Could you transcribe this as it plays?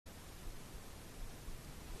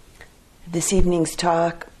This evening's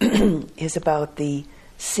talk is about the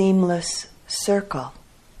seamless circle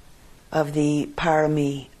of the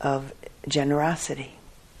parami of generosity.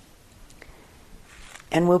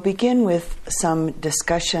 And we'll begin with some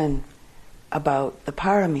discussion about the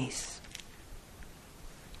paramis.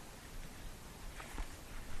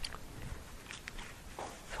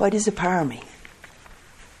 What is a parami?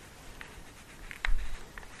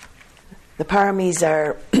 The paramis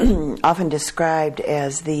are often described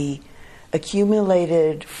as the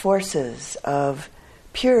accumulated forces of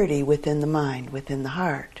purity within the mind, within the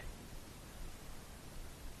heart.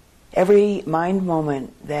 Every mind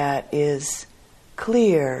moment that is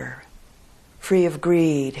clear, free of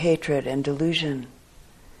greed, hatred, and delusion,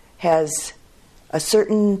 has a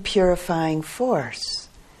certain purifying force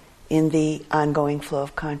in the ongoing flow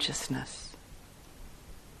of consciousness.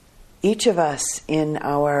 Each of us in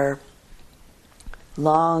our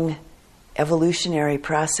long evolutionary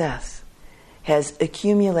process has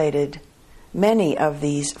accumulated many of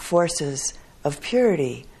these forces of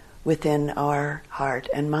purity within our heart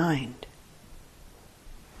and mind.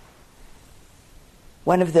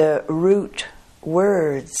 One of the root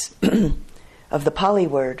words of the Pali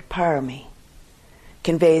word, parami,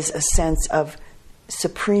 conveys a sense of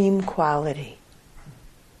supreme quality.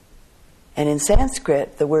 And in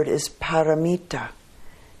Sanskrit, the word is paramita,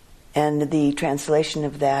 and the translation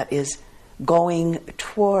of that is going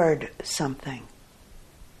toward something.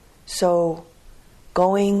 So,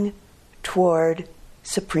 going toward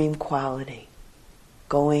supreme quality,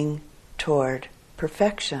 going toward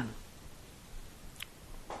perfection.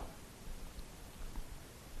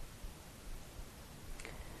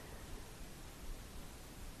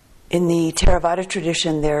 In the Theravada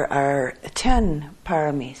tradition, there are 10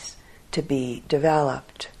 paramis to be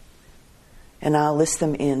developed, and I'll list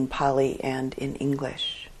them in Pali and in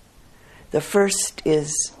English. The first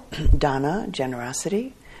is dana,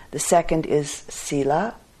 generosity. The second is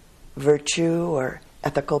sila, virtue or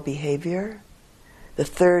ethical behavior. The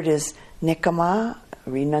third is nikama,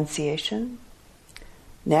 renunciation.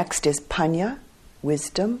 Next is panya,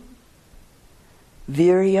 wisdom.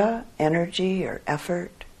 Virya, energy or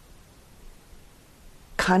effort.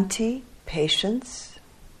 Kanti, patience.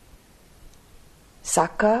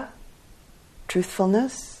 Sakka,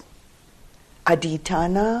 truthfulness.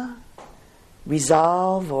 Adhitthana,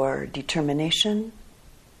 resolve or determination.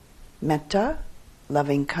 Metta,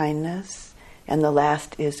 loving kindness. And the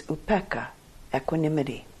last is upekkha,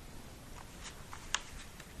 equanimity.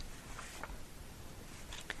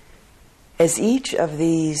 As each of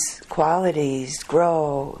these qualities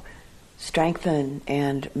grow, strengthen,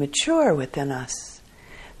 and mature within us,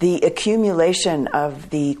 the accumulation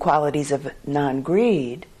of the qualities of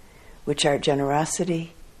non-greed, which are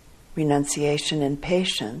generosity, renunciation, and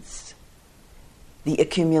patience, the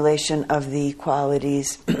accumulation of the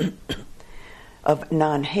qualities of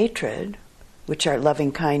non-hatred, which are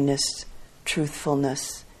loving kindness,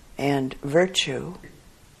 truthfulness, and virtue,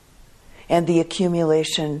 and the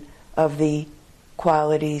accumulation of the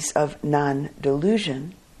qualities of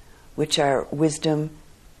non-delusion, which are wisdom,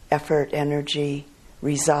 effort, energy,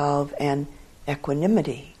 resolve, and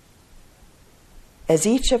equanimity. As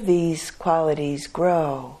each of these qualities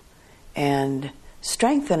grow and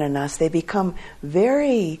strengthen in us, they become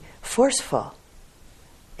very forceful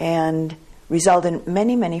and result in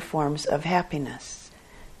many, many forms of happiness,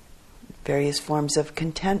 various forms of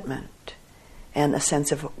contentment, and a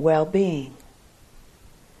sense of well-being.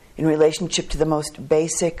 In relationship to the most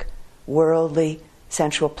basic worldly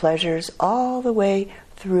sensual pleasures, all the way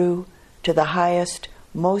through to the highest,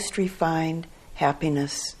 most refined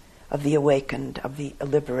happiness of the awakened, of the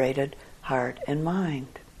liberated heart and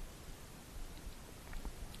mind.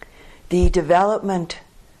 The development,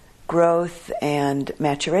 growth, and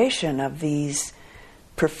maturation of these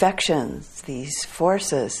perfections, these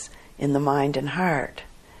forces in the mind and heart,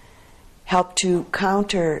 help to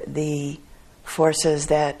counter the forces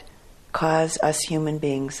that cause us human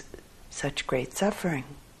beings such great suffering.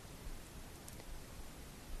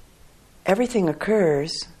 Everything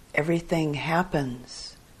occurs, everything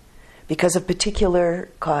happens because of particular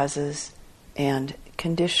causes and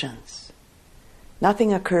conditions.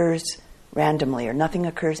 Nothing occurs randomly or nothing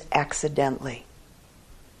occurs accidentally.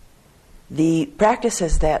 The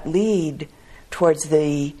practices that lead towards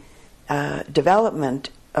the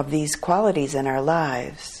development of these qualities in our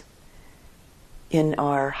lives, in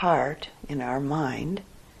our heart, in our mind,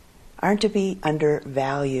 aren't to be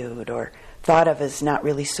undervalued or thought of as not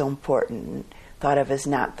really so important, thought of as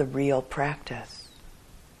not the real practice.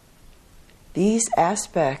 These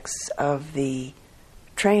aspects of the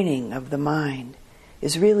training of the mind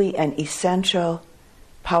is really an essential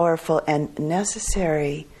powerful and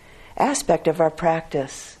necessary aspect of our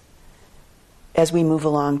practice as we move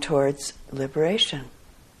along towards liberation.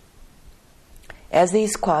 As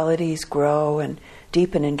these qualities grow and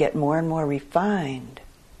deepen and get more and more refined,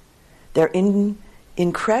 they're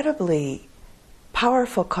incredibly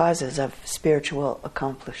powerful causes of spiritual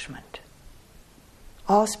accomplishment.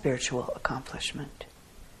 All spiritual accomplishment.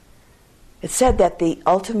 It's said that the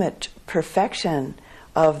ultimate perfection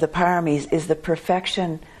of the paramis is the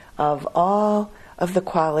perfection of all of the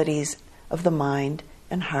qualities of the mind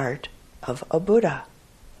and heart of a Buddha.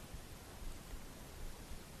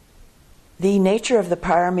 The nature of the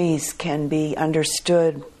paramis can be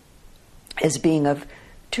understood as being of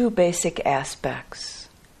two basic aspects.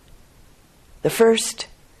 The first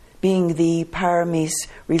being the paramis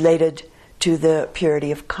related to the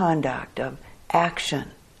purity of conduct, of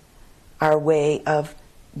action, our way of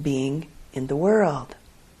being in the world.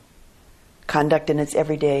 Conduct in its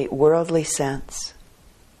everyday worldly sense.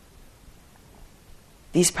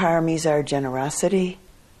 These paramis are generosity,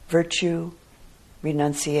 virtue,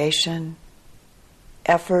 renunciation,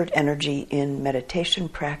 effort, energy in meditation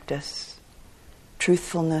practice,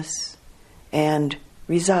 truthfulness, and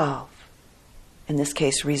resolve. In this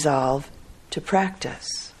case, resolve to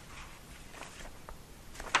practice.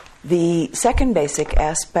 The second basic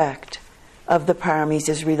aspect of the paramis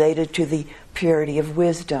is related to the purity of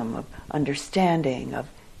wisdom, of understanding, of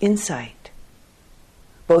insight,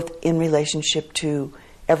 both in relationship to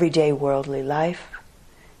everyday worldly life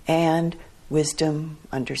and wisdom,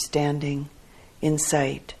 understanding,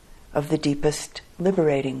 insight of the deepest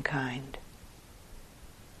liberating kind.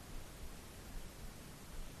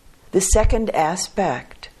 The second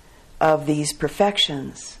aspect of these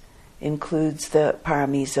perfections includes the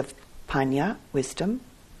paramis of panya, wisdom,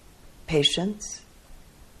 patience,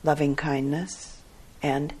 loving kindness,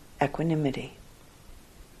 and equanimity.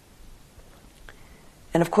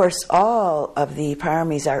 And of course, all of the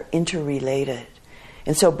paramis are interrelated,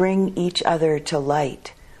 and so bring each other to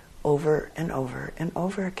light over and over and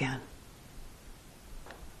over again.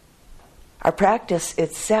 Our practice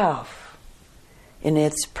itself, in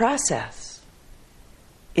its process,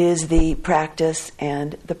 is the practice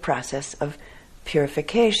and the process of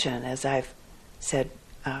purification, as I've said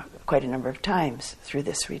quite a number of times through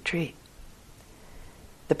this retreat.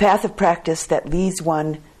 The path of practice that leads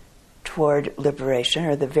one toward liberation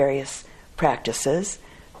are the various practices,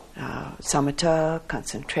 samatha,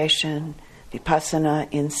 concentration, vipassana,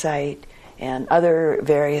 insight, and other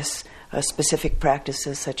various specific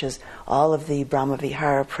practices such as all of the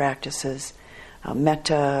Brahmavihara practices,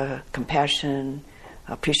 metta, compassion,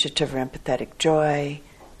 appreciative or empathetic joy,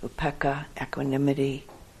 upekkha, equanimity,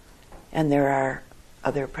 and there are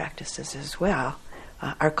other practices as well,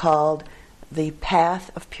 are called the path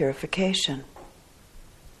of purification.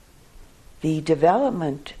 The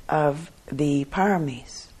development of the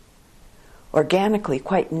paramis organically,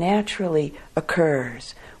 quite naturally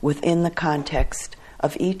occurs within the context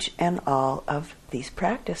of each and all of these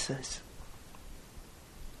practices.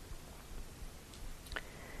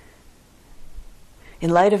 In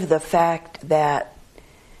light of the fact that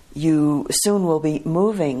you soon will be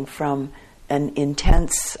moving from an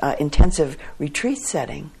intensive retreat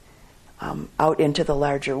setting out into the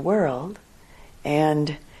larger world,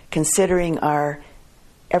 and considering our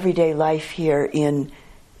everyday life here in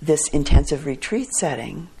this intensive retreat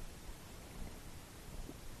setting,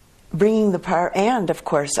 bringing and of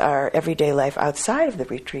course our everyday life outside of the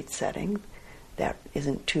retreat setting, that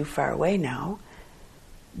isn't too far away now,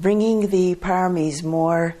 bringing the paramis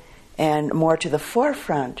more and more to the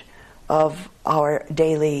forefront of our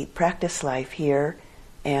daily practice life here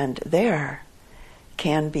and there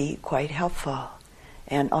can be quite helpful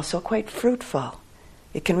and also quite fruitful.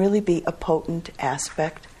 It can really be a potent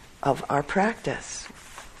aspect of our practice.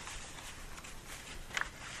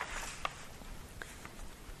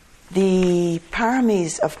 The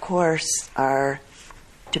paramis, of course, are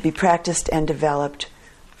to be practiced and developed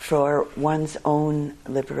for one's own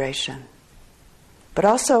liberation, but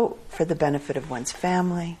also for the benefit of one's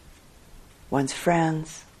family, one's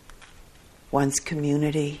friends, one's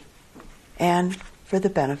community, and for the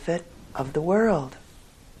benefit of the world.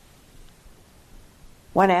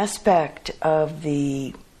 One aspect of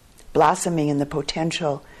the blossoming and the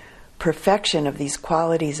potential perfection of these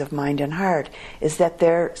qualities of mind and heart is that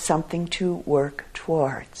they're something to work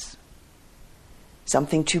towards,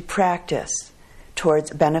 something to practice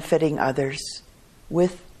towards benefiting others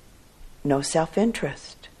with no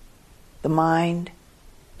self-interest. The mind,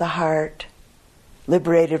 the heart,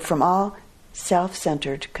 liberated from all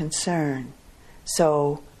self-centered concern.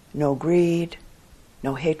 So no greed,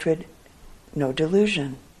 no hatred, no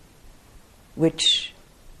delusion, which,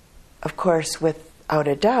 of course, without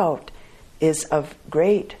a doubt, is of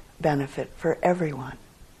great benefit for everyone,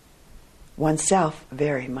 oneself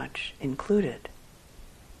very much included.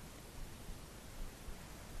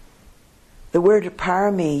 The word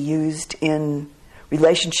parami used in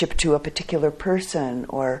relationship to a particular person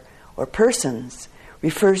or persons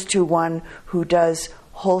refers to one who does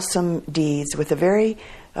wholesome deeds with a very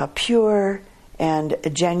pure and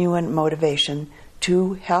genuine motivation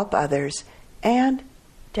to help others and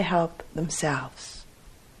to help themselves,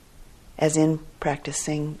 as in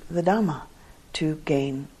practicing the Dhamma to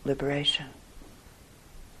gain liberation.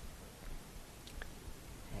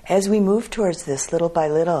 As we move towards this little by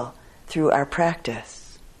little through our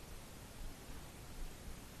practice,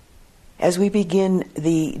 as we begin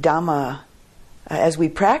the Dhamma, as we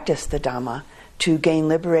practice the Dhamma to gain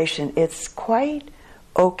liberation, it's quite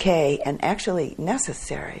okay and actually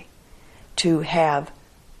necessary to have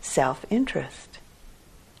self-interest.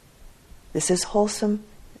 This is wholesome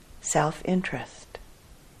self-interest.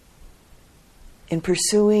 In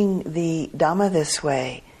pursuing the Dhamma this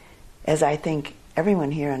way, as I think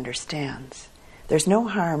everyone here understands, there's no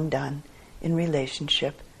harm done in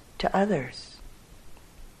relationship to others.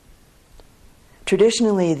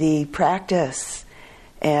 Traditionally, the practice,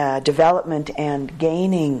 development, and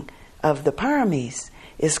gaining of the paramis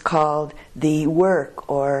is called the work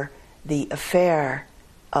or the affair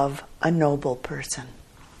of a noble person.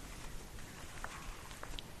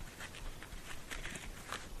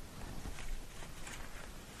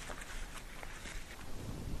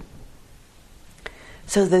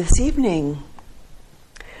 So this evening,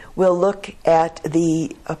 we'll look at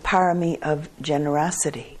the parami of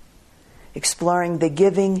generosity, exploring the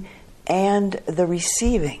giving and the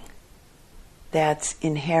receiving that's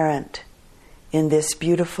inherent in this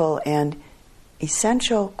beautiful and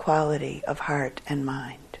essential quality of heart and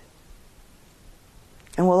mind.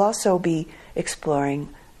 And we'll also be exploring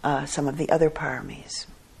some of the other paramis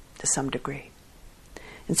to some degree.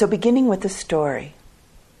 And so beginning with the story.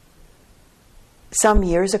 Some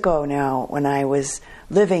years ago now, when I was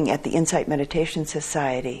living at the Insight Meditation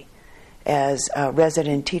Society as a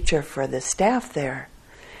resident teacher for the staff there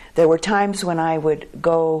were times when I would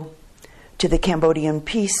go to the Cambodian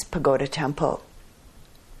Peace Pagoda Temple,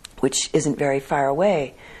 which isn't very far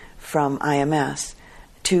away from IMS,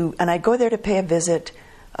 and I'd go there to pay a visit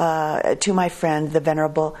to my friend, the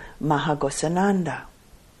Venerable Mahagosananda.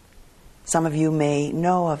 Some of you may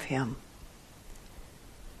know of him.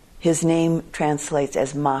 His name translates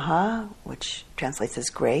as Maha, which translates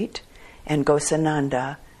as great, and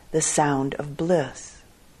Gosananda, the sound of bliss.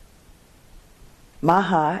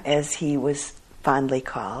 Maha, as he was fondly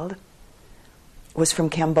called, was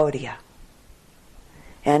from Cambodia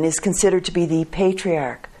and is considered to be the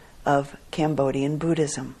patriarch of Cambodian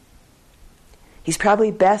Buddhism. He's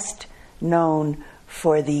probably best known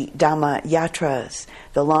for the Dhamma yatras,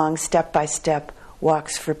 the long step-by-step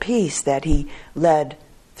walks for peace that he led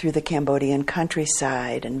through the Cambodian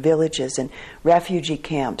countryside and villages and refugee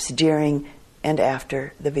camps during and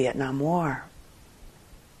after the Vietnam War.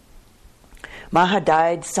 Maha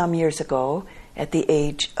died some years ago at the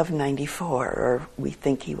age of 94, or we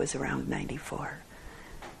think he was around 94.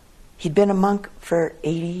 He'd been a monk for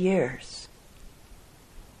 80 years.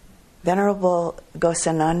 Venerable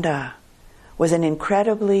Gosananda was an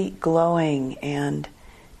incredibly glowing and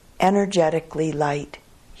energetically light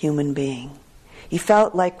human being. He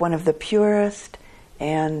felt like one of the purest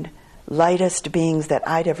and lightest beings that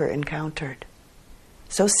I'd ever encountered.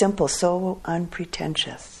 So simple, so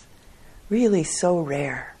unpretentious, really so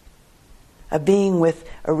rare. A being with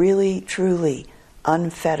a really, truly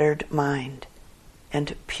unfettered mind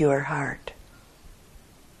and pure heart.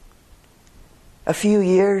 A few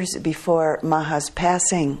years before Maha's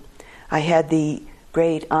passing, I had the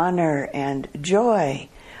great honor and joy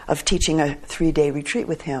of teaching a 3-day retreat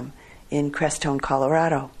with him in Crestone,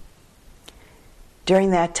 Colorado.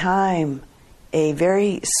 During that time, a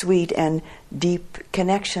very sweet and deep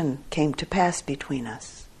connection came to pass between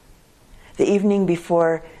us. The evening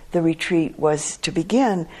before the retreat was to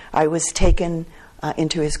begin, I was taken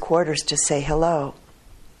into his quarters to say hello.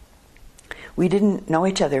 We didn't know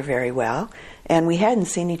each other very well, and we hadn't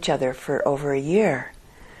seen each other for over a year.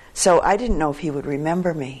 So I didn't know if he would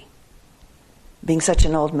remember me. Being such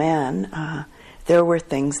an old man, there were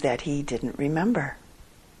things that he didn't remember.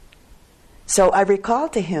 So I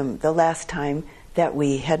recalled to him the last time that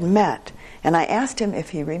we had met, and I asked him if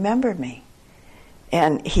he remembered me.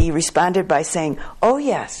 And he responded by saying, "Oh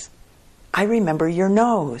yes, I remember your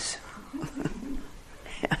nose."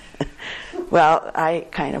 Well, I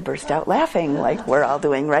kind of burst out laughing like we're all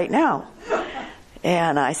doing right now.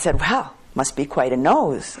 And I said, wow, must be quite a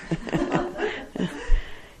nose.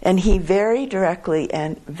 And he very directly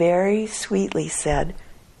and very sweetly said,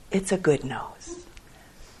 it's a good nose.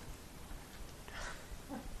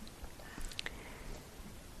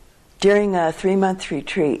 During a 3-month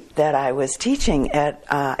retreat that I was teaching at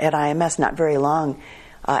IMS, not very long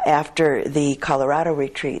after the Colorado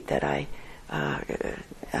retreat that I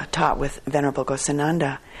taught with Venerable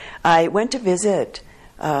Ghosananda, I went to visit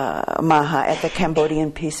Maha at the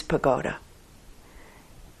Cambodian Peace Pagoda.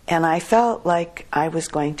 And I felt like I was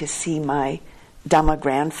going to see my Dhamma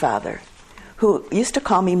grandfather, who used to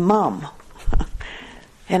call me Mum.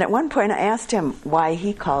 And at one point I asked him why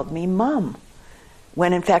he called me Mum,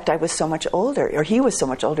 when in fact I was so much older, or he was so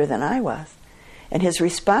much older than I was. And his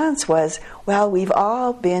response was, well, we've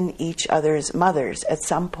all been each other's mothers at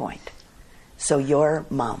some point, so you're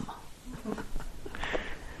Mum.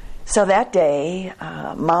 So that day,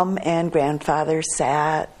 Mum and grandfather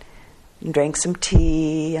sat and drank some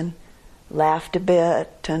tea and laughed a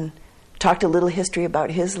bit and talked a little history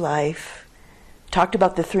about his life, talked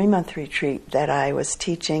about the 3-month retreat that I was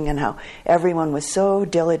teaching and how everyone was so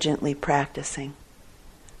diligently practicing.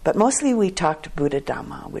 But mostly we talked Buddha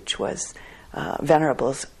Dhamma, which was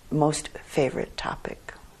Venerable's most favorite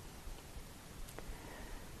topic.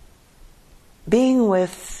 Being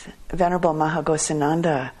with Venerable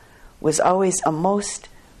Mahaghosananda was always a most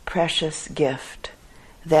precious gift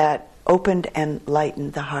that opened and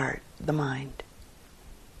lightened the heart, the mind.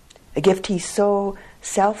 A gift he so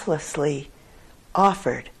selflessly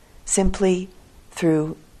offered simply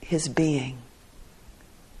through his being.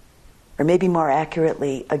 Or maybe more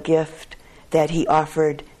accurately, a gift that he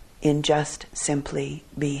offered in just simply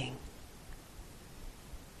being.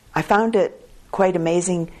 I found it quite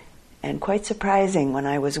amazing and quite surprising when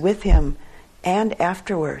I was with him and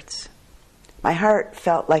afterwards. My heart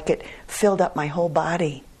felt like it filled up my whole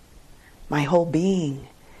body, my whole being,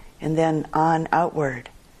 and then on outward.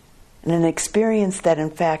 And an experience that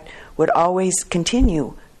in fact would always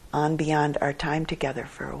continue on beyond our time together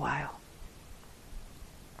for a while.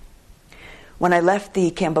 When I left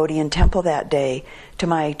the Cambodian temple that day, to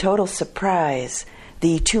my total surprise,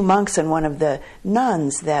 the 2 monks and one of the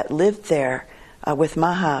nuns that lived there with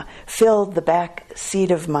Maha filled the back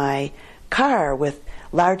seat of my car with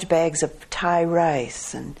large bags of Thai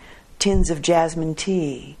rice and tins of jasmine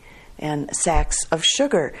tea and sacks of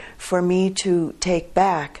sugar for me to take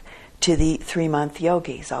back to the 3-month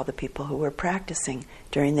yogis, all the people who were practicing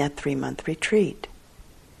during that 3-month retreat.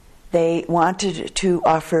 They wanted to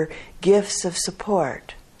offer gifts of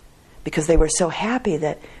support because they were so happy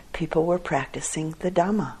that people were practicing the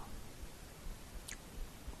Dhamma.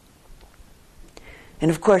 And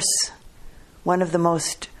of course, one of the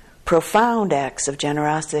most profound acts of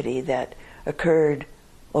generosity that occurred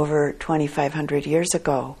over 2,500 years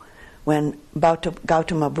ago, when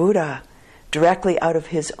Gautama Buddha, directly out of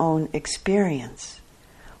his own experience,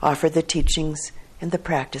 offered the teachings and the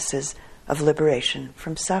practices of liberation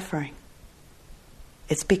from suffering.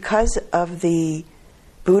 It's because of the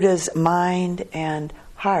Buddha's mind and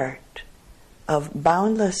heart of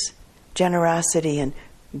boundless generosity and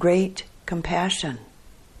great compassion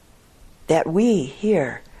that we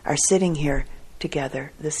here are sitting here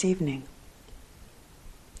together this evening.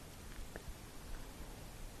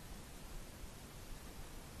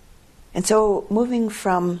 And so, moving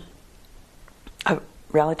from a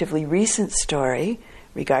relatively recent story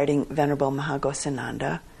regarding Venerable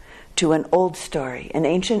Mahaghosananda to an old story, an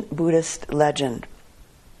ancient Buddhist legend,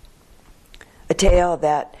 a tale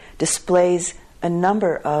that displays a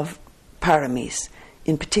number of paramis,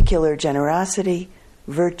 in particular generosity,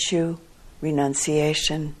 virtue,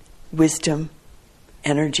 renunciation, wisdom,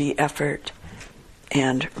 energy, effort,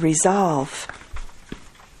 and resolve.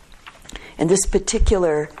 And this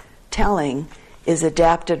particular telling is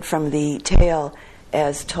adapted from the tale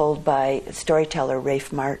as told by storyteller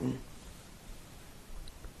Rafe Martin.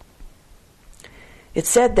 It's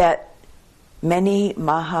said that many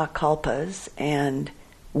Mahakalpas and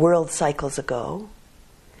world cycles ago,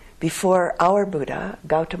 before our Buddha,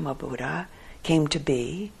 Gautama Buddha, came to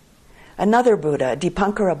be, another Buddha,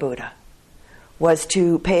 Dipankara Buddha, was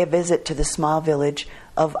to pay a visit to the small village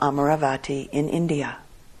of Amaravati in India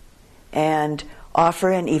and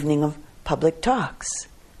offer an evening of public talks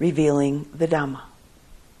revealing the Dhamma.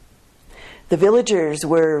 The villagers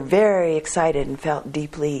were very excited and felt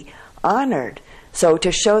deeply honored. So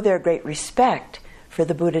to show their great respect for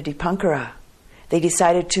the Buddha Dipankara, they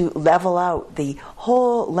decided to level out the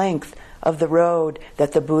whole length of the road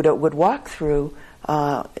that the Buddha would walk through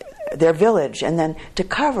their village, and then to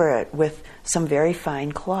cover it with some very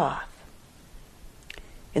fine cloth.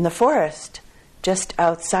 In the forest, just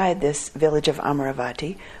outside this village of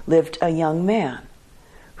Amaravati, lived a young man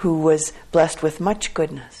who was blessed with much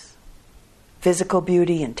goodness, physical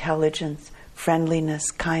beauty, intelligence,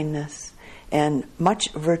 friendliness, kindness, and much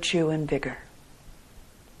virtue and vigor.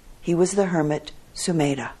 He was the hermit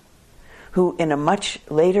Sumedha, who in a much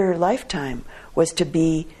later lifetime was to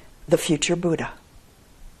be the future Buddha,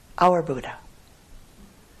 our Buddha.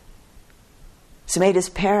 Sumedha's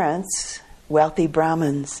parents, wealthy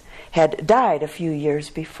Brahmins, had died a few years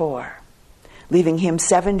before, leaving him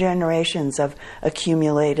 7 generations of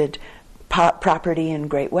accumulated property and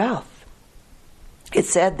great wealth. It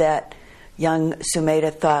said that young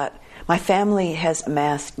Sumedha thought, "My family has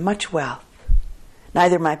amassed much wealth.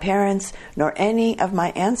 Neither my parents nor any of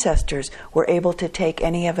my ancestors were able to take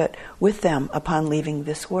any of it with them upon leaving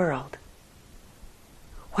this world.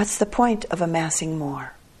 What's the point of amassing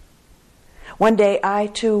more? One day I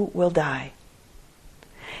too will die.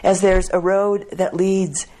 As there's a road that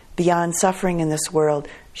leads beyond suffering in this world,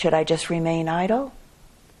 should I just remain idle?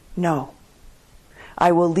 No.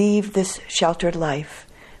 I will leave this sheltered life,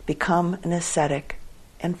 become an ascetic,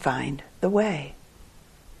 and find the way."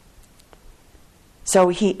 So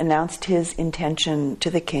he announced his intention to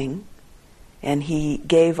the king, and he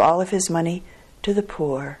gave all of his money to the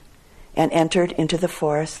poor and entered into the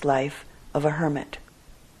forest life of a hermit,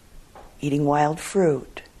 eating wild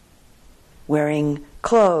fruit, wearing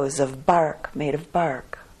clothes of bark made of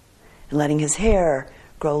bark, and letting his hair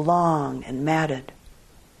grow long and matted.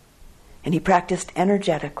 And he practiced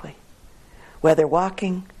energetically, whether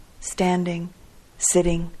walking, standing,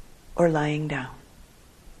 sitting, or lying down.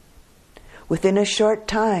 Within a short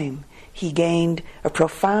time, he gained a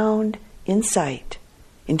profound insight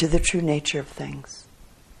into the true nature of things,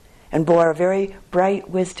 and bore a very bright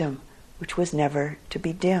wisdom which was never to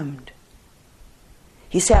be dimmed.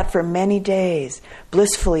 He sat for many days,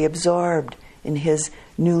 blissfully absorbed in his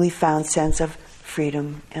newly found sense of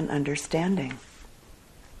freedom and understanding.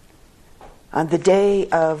 On the day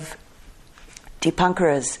of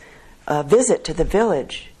Dipankara's visit to the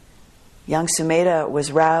village, young Sumedha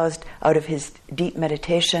was roused out of his deep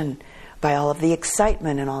meditation by all of the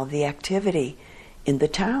excitement and all of the activity in the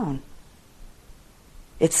town.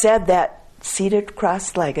 It said that, seated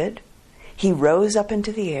cross-legged, he rose up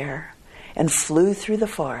into the air and flew through the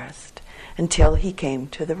forest until he came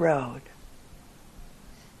to the road.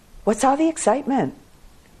 What's all the excitement?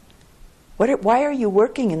 Why are you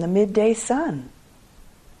working in the midday sun?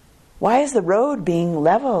 Why is the road being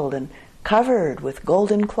leveled and covered with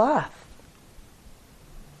golden cloth?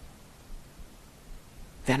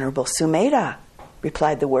 "Venerable Sumedha,"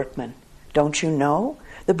 replied the workman, "don't you know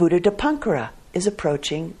the Buddha Dipankara is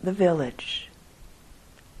approaching the village?"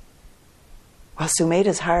 While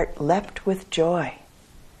Sumedha's heart leapt with joy.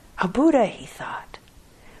 "A Buddha," he thought.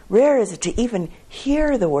 "Rare is it to even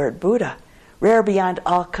hear the word Buddha. Rare beyond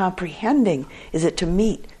all comprehending is it to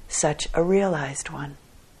meet such a realized one."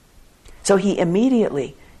 So he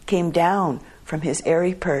immediately came down from his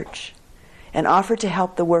airy perch and offered to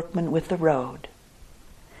help the workman with the road,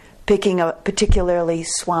 picking a particularly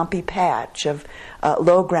swampy patch of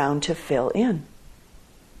low ground to fill in.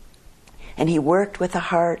 And he worked with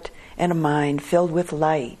a heart and a mind filled with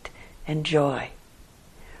light and joy,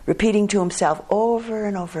 repeating to himself over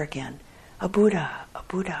and over again, "A Buddha, a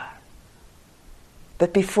Buddha."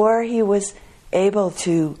 But before he was able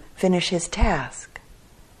to finish his task,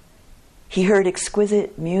 he heard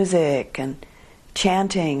exquisite music and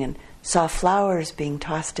chanting and saw flowers being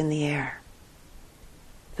tossed in the air.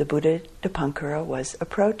 The Buddha Dipankara was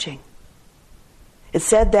approaching. It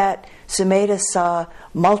said that Sumedha saw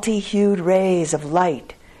multi-hued rays of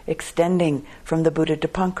light extending from the Buddha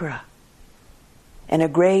Dipankara, and a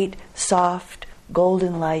great, soft,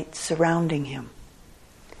 golden light surrounding him.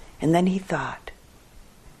 And then he thought,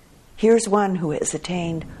 here's one who has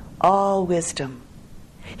attained all wisdom.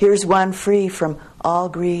 Here's one free from all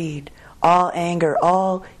greed, all anger,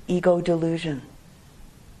 all ego delusion.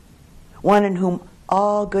 One in whom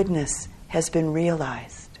all goodness has been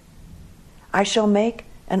realized. I shall make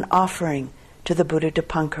an offering to the Buddha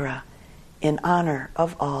Dipankara in honor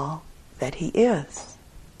of all that he is.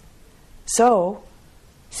 So,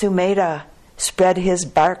 Sumedha spread his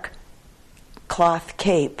bark cloth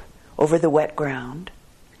cape over the wet ground,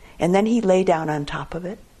 and then he lay down on top of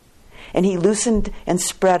it, and he loosened and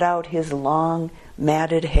spread out his long,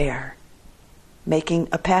 matted hair, making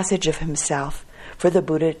a passage of himself for the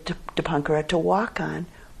Buddha Dipankara to walk on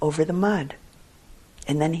over the mud.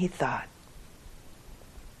 And then he thought,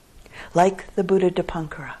 like the Buddha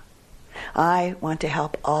Dipankara, I want to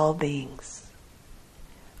help all beings.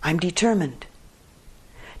 I'm determined.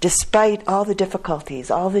 Despite all the difficulties,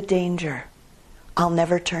 all the danger, I'll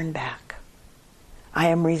never turn back. I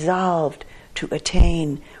am resolved to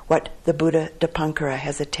attain what the Buddha Dipankara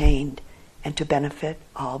has attained and to benefit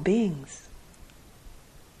all beings.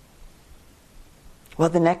 Well,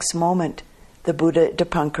 the next moment, the Buddha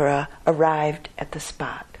Dipankara arrived at the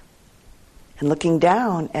spot. And looking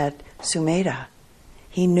down at Sumedha,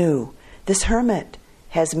 he knew this hermit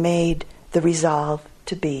has made the resolve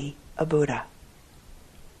to be a Buddha.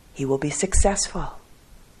 He will be successful.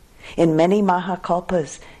 In many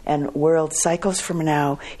Mahakalpas and world cycles from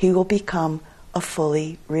now, he will become a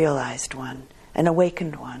fully realized one, an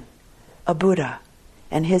awakened one, a Buddha,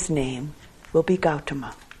 and his name will be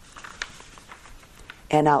Gautama.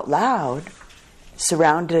 And out loud,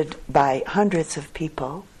 surrounded by hundreds of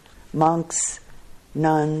people, monks,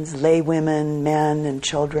 nuns, laywomen, men, and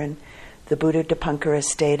children, the Buddha Dipankara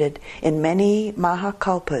stated, in many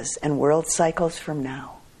Mahakalpas and world cycles from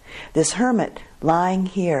now, this hermit lying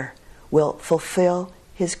here will fulfill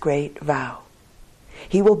his great vow.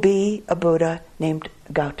 He will be a Buddha named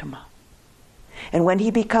Gautama. And when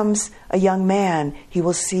he becomes a young man, he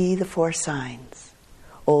will see the 4 signs: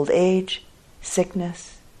 old age,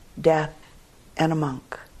 sickness, death, and a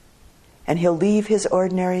monk. And he'll leave his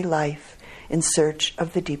ordinary life in search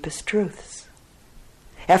of the deepest truths.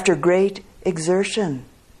 After great exertion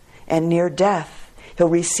and near death, he'll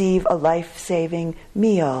receive a life-saving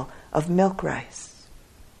meal of milk rice.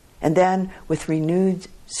 And then, with renewed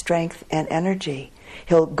strength and energy,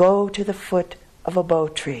 he'll go to the foot of a bo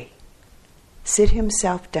tree, sit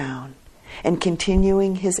himself down, and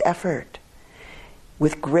continuing his effort,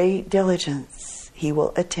 with great diligence, he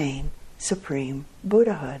will attain supreme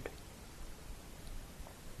Buddhahood.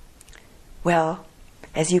 Well,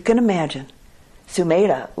 as you can imagine,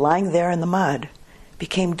 Sumedha, lying there in the mud,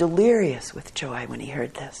 became delirious with joy when he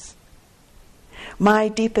heard this. My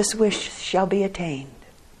deepest wish shall be attained.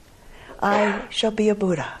 I shall be a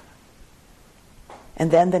Buddha.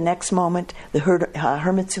 And then the next moment, the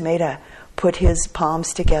hermit Sumedha put his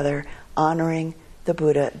palms together, honoring the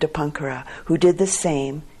Buddha Dipankara, who did the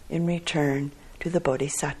same in return to the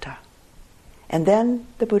Bodhisattva. And then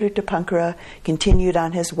the Buddha Dipankara continued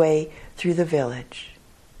on his way through the village,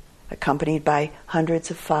 accompanied by hundreds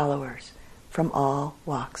of followers from all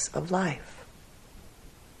walks of life.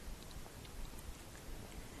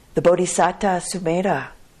 The Bodhisattva Sumedha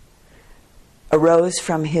arose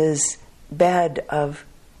from his bed of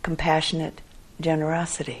compassionate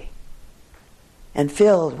generosity and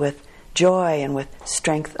filled with joy and with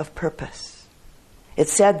strength of purpose.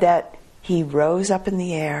 It's said that he rose up in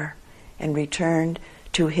the air and returned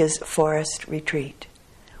to his forest retreat,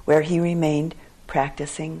 where he remained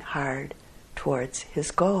practicing hard towards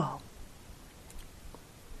his goal.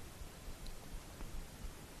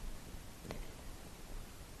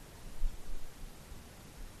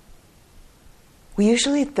 We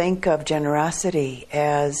usually think of generosity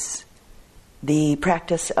as the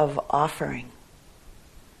practice of offering.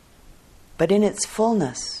 But in its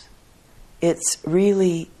fullness, it's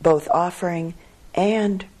really both offering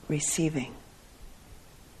and receiving.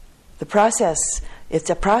 It's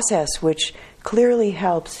a process which clearly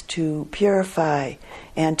helps to purify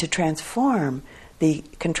and to transform the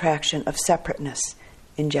contraction of separateness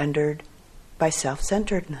engendered by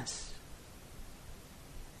self-centeredness.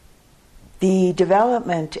 The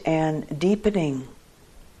development and deepening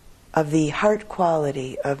of the heart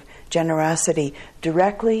quality of generosity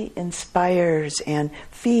directly inspires and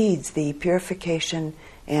feeds the purification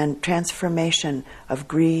and transformation of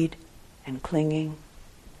greed and clinging,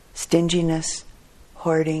 stinginess,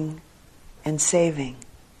 hoarding, and saving.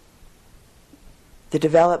 The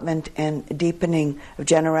development and deepening of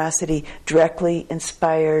generosity directly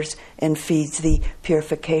inspires and feeds the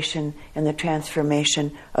purification and the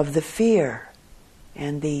transformation of the fear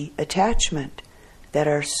and the attachment that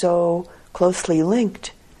are so closely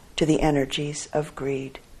linked to the energies of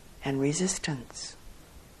greed and resistance.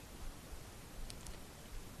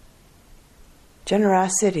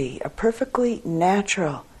 Generosity, a perfectly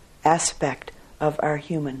natural aspect of our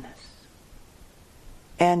humanness,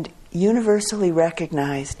 and universally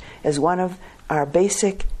recognized as one of our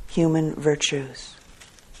basic human virtues.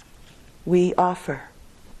 We offer,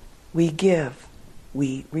 we give,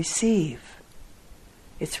 we receive.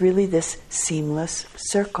 It's really this seamless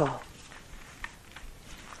circle.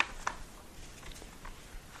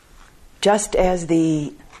 Just as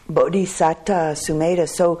the Bodhisattva Sumedha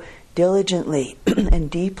so diligently and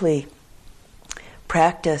deeply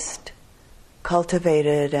practiced,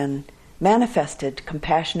 cultivated, and manifested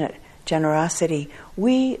compassionate generosity,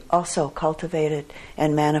 we also cultivate it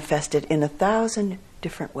and manifest it in 1,000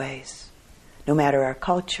 different ways, no matter our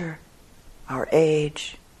culture, our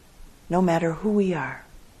age, no matter who we are.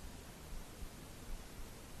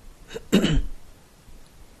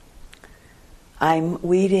 I'm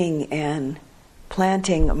weeding and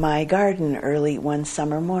planting my garden early one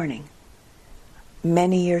summer morning,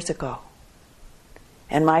 many years ago.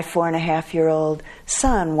 And my 4.5-year-old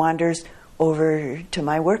son wanders over to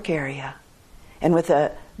my work area, and with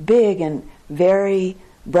a big and very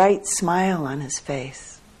bright smile on his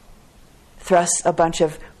face, thrusts a bunch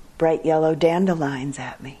of bright yellow dandelions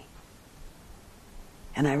at me.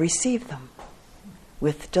 And I receive them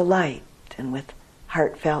with delight and with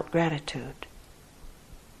heartfelt gratitude.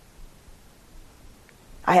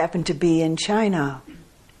 I happened to be in China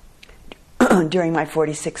during my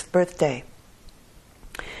 46th birthday.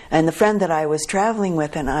 And the friend that I was traveling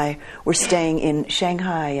with and I were staying in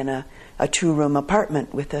Shanghai in a 2-room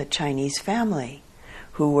apartment with a Chinese family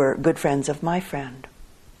who were good friends of my friend.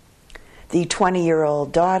 The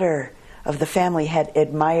 20-year-old daughter of the family had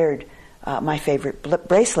admired my favorite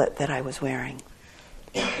bracelet that I was wearing.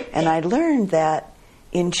 And I learned that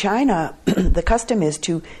in China, the custom is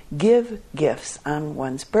to give gifts on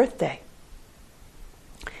one's birthday.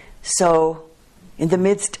 So, in the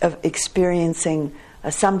midst of experiencing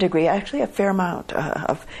some degree, actually a fair amount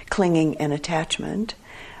of clinging and attachment,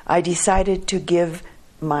 I decided to give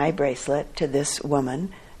my bracelet to this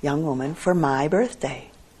young woman, for my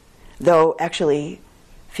birthday. Though actually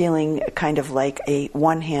feeling kind of like a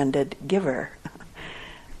one-handed giver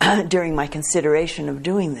during my consideration of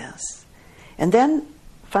doing this. And then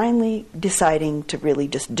finally deciding to really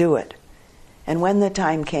just do it. And when the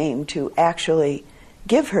time came to actually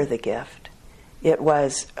give her the gift, it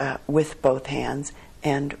was with both hands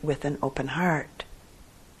and with an open heart.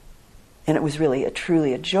 And it was really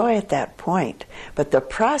truly a joy at that point. But the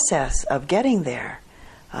process of getting there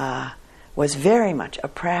was very much a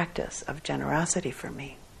practice of generosity for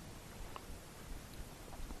me.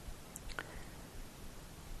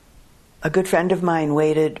 A good friend of mine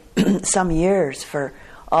waited some years for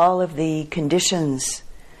all of the conditions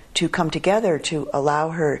to come together to allow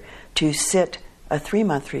her to sit a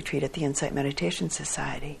 3-month retreat at the Insight Meditation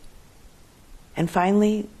Society. And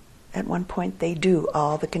finally, at one point, they do.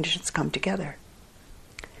 All the conditions come together.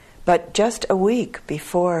 But just a week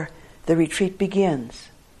before the retreat begins,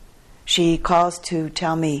 she calls to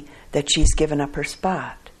tell me that she's given up her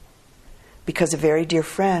spot because a very dear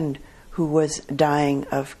friend who was dying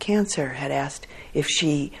of cancer had asked if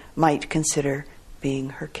she might consider being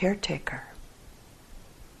her caretaker.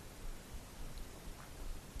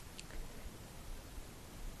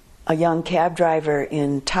 A young cab driver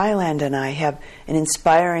in Thailand and I have an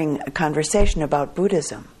inspiring conversation about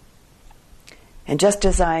Buddhism. And just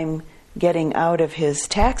as I'm getting out of his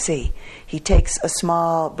taxi, he takes a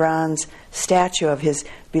small bronze statue of his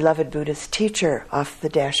beloved Buddhist teacher off the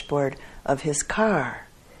dashboard of his car,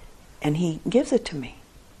 and he gives it to me.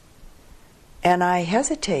 And I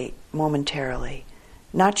hesitate momentarily,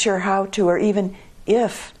 not sure how to or even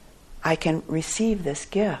if I can receive this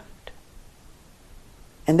gift.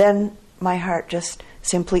 And then my heart just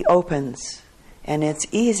simply opens, and it's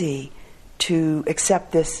easy to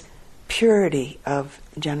accept this purity of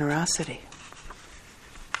generosity.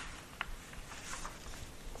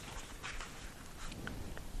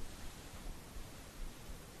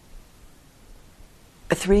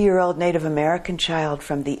 A 3-year-old Native American child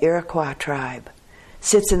from the Iroquois tribe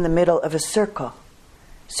sits in the middle of a circle,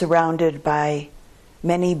 surrounded by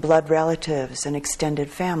many blood relatives and extended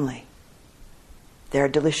family. There are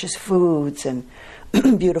delicious foods and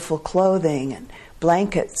beautiful clothing and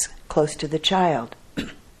blankets close to the child.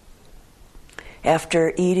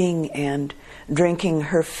 After eating and drinking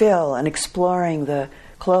her fill and exploring the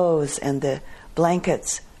clothes and the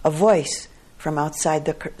blankets, a voice from outside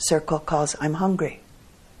the circle calls, "I'm hungry."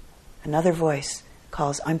 Another voice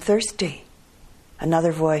calls, "I'm thirsty."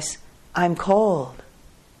 Another voice, "I'm cold."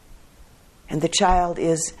 And the child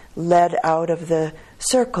is led out of the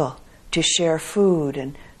circle to share food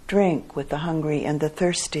and drink with the hungry and the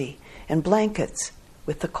thirsty, and blankets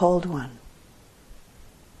with the cold one.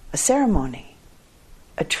 A ceremony,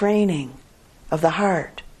 a training of the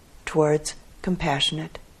heart towards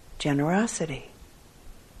compassionate generosity.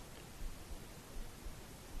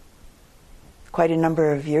 Quite a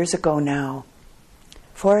number of years ago now,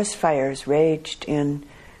 forest fires raged in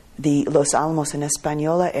the Los Alamos and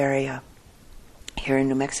Española area here in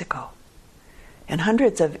New Mexico. And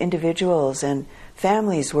hundreds of individuals and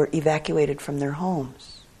families were evacuated from their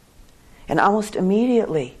homes. And almost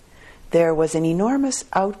immediately, there was an enormous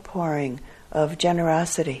outpouring of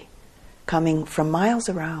generosity coming from miles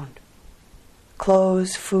around.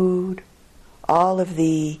 Clothes, food, all of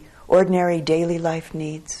the ordinary daily life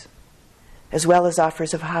needs. as well as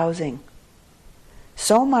offers of housing.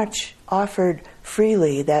 So much offered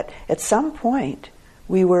freely that at some point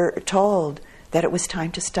we were told that it was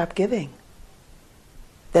time to stop giving,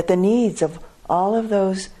 that the needs of all of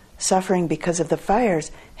those suffering because of the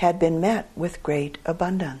fires had been met with great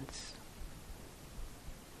abundance.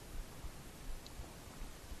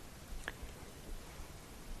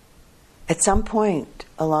 At some point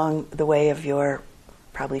along the way of your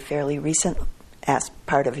probably fairly recent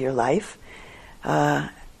part of your life, the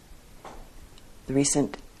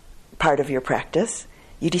recent part of your practice,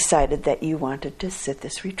 you decided that you wanted to sit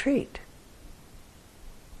this retreat.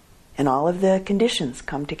 And all of the conditions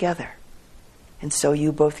come together. And so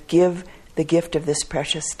you both give the gift of this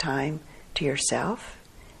precious time to yourself,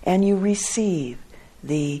 and you receive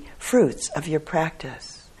the fruits of your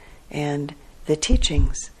practice and the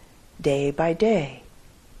teachings day by day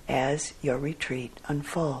as your retreat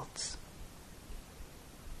unfolds.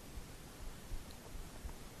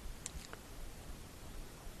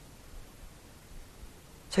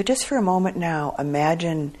 So just for a moment now,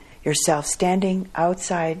 imagine yourself standing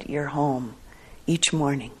outside your home each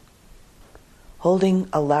morning, holding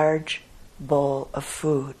a large bowl of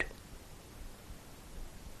food.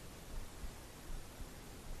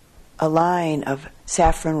 A line of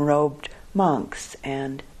saffron-robed monks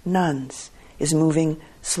and nuns is moving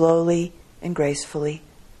slowly and gracefully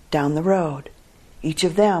down the road, each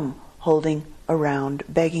of them holding a round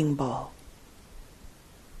begging bowl.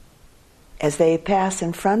 As they pass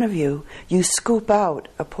in front of you, you scoop out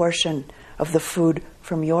a portion of the food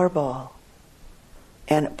from your bowl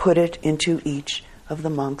and put it into each of the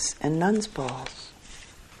monks' and nuns' bowls.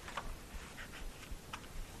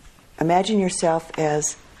 Imagine yourself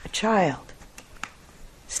as a child,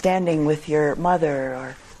 standing with your mother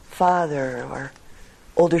or father or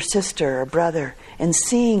older sister or brother, and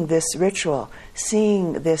seeing this ritual,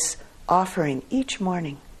 seeing this offering each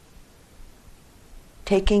morning,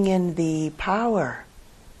 taking in the power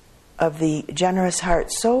of the generous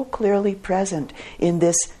heart so clearly present in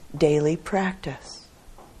this daily practice,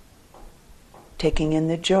 taking in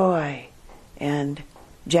the joy and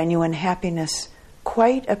genuine happiness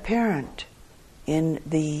quite apparent in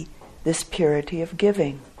this purity of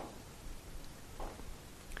giving.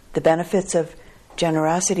 The benefits of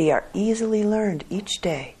generosity are easily learned each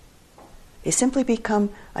day. They simply become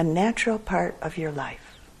a natural part of your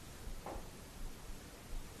life.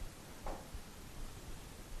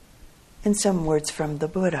 And some words from the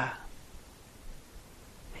Buddha.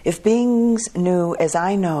 If beings knew, as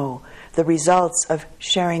I know, the results of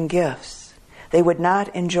sharing gifts, they would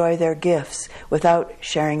not enjoy their gifts without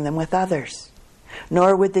sharing them with others,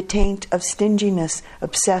 nor would the taint of stinginess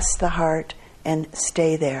obsess the heart and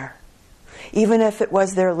stay there. Even if it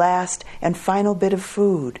was their last and final bit of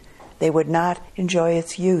food, they would not enjoy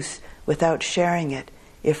its use without sharing it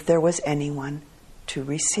if there was anyone to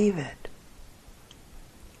receive it.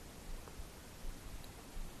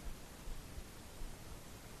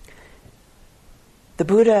 The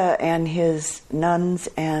Buddha and his nuns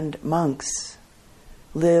and monks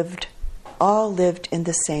all lived in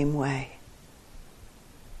the same way,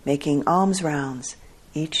 making alms rounds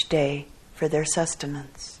each day for their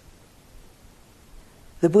sustenance.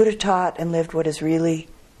 The Buddha taught and lived what is really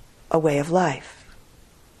a way of life.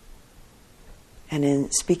 And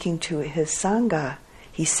in speaking to his Sangha,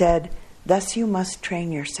 he said, "Thus you must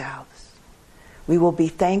train yourselves. We will be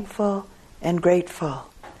thankful and grateful.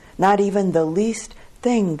 Not even the least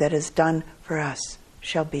thing that is done for us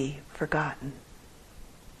shall be forgotten."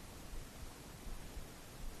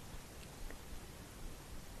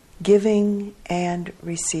 Giving and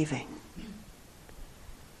receiving.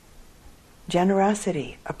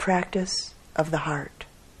 Generosity, a practice of the heart.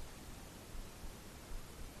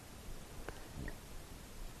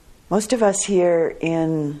 Most of us here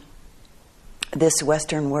in this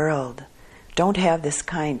Western world don't have this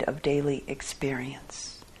kind of daily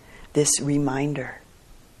experience, this reminder.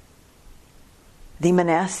 The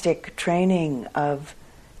monastic training of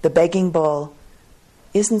the begging bowl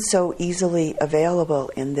isn't so easily available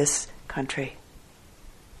in this country,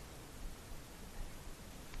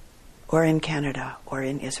 or in Canada, or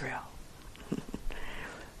in Israel,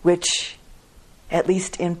 which, at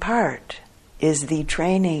least in part, is the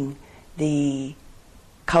training, the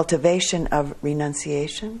cultivation of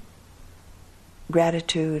renunciation,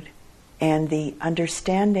 gratitude, and the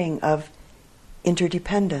understanding of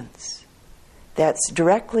interdependence that's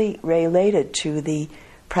directly related to the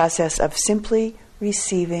process of simply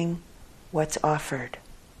receiving what's offered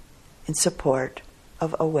in support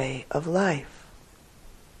of a way of life.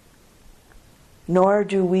 Nor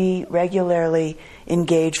do we regularly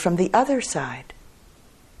engage from the other side,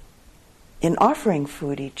 in offering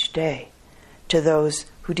food each day to those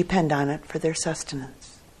who depend on it for their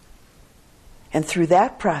sustenance. And through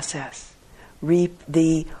that process, reap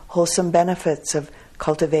the wholesome benefits of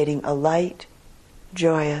cultivating a light,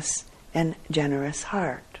 joyous, and generous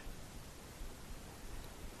heart.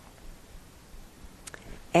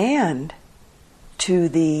 And to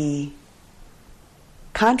the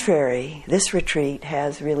contrary, this retreat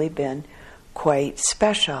has really been quite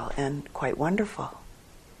special and quite wonderful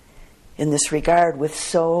in this regard, with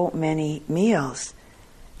so many meals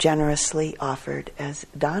generously offered as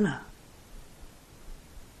dana.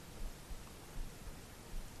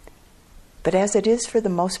 But as it is for the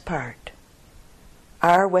most part,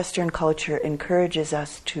 our Western culture encourages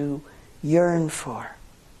us to yearn for,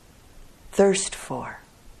 thirst for,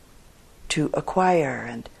 to acquire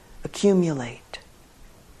and accumulate,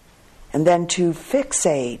 and then to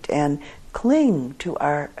fixate and cling to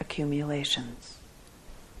our accumulations.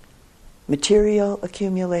 Material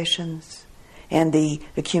accumulations and the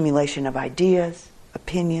accumulation of ideas,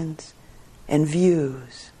 opinions, and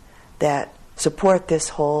views that support this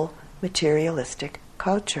whole materialistic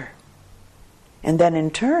culture. And then in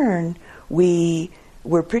turn, we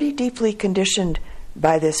were pretty deeply conditioned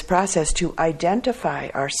by this process to identify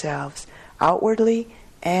ourselves outwardly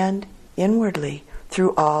and inwardly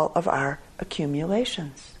through all of our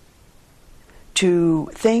accumulations. To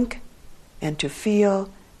think and to feel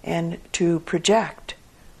and to project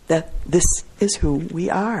that this is who we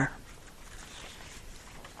are.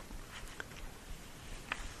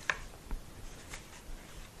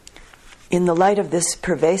 In the light of this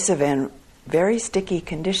pervasive and very sticky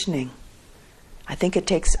conditioning, I think it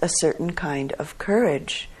takes a certain kind of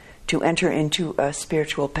courage to enter into a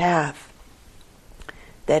spiritual path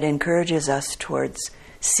that encourages us towards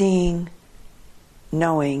seeing,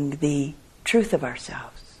 knowing the truth of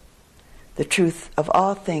ourselves, the truth of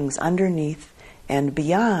all things underneath and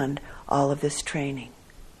beyond all of this training,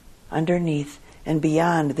 underneath and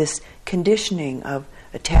beyond this conditioning of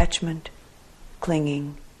attachment,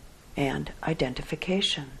 clinging, and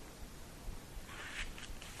identification.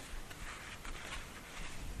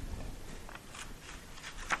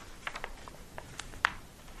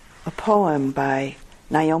 A poem by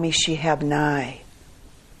Naomi Shihab Nye.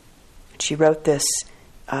 She wrote this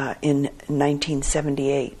in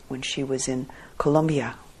 1978 when she was in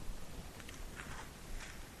Colombia.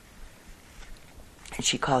 And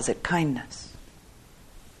she calls it kindness.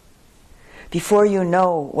 Before you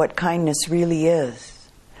know what kindness really is,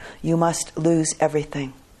 you must lose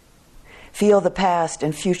everything. Feel the past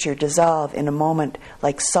and future dissolve in a moment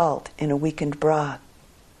like salt in a weakened broth.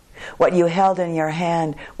 What you held in your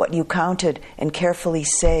hand, what you counted and carefully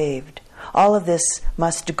saved, all of this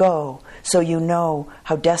must go, so you know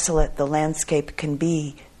how desolate the landscape can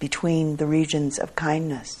be between the regions of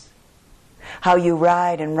kindness. How you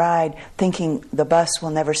ride and ride, thinking the bus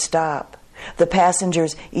will never stop. The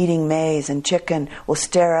passengers eating maize and chicken will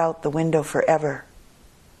stare out the window forever.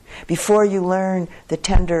 Before you learn the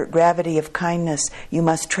tender gravity of kindness, you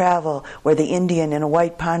must travel where the Indian in a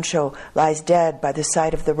white poncho lies dead by the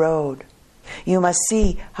side of the road. You must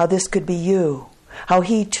see how this could be you, how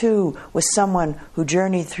he too was someone who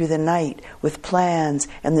journeyed through the night with plans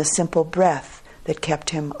and the simple breath that kept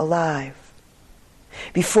him alive.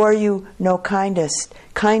 Before you know kindness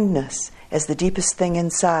as the deepest thing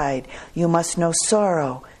inside, you must know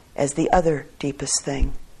sorrow as the other deepest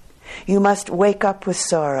thing. You must wake up with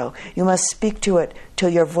sorrow. You must speak to it till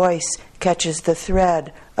your voice catches the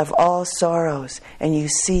thread of all sorrows and you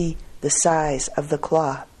see the size of the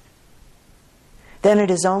cloth. Then it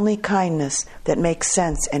is only kindness that makes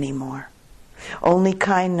sense anymore. Only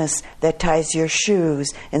kindness that ties your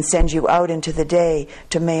shoes and sends you out into the day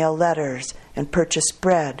to mail letters and purchase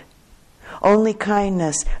bread. Only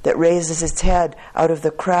kindness that raises its head out of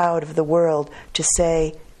the crowd of the world to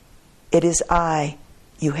say, "It is I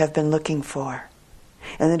you have been looking for,"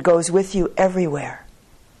 and it goes with you everywhere,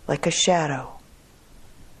 like a shadow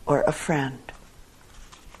or a friend.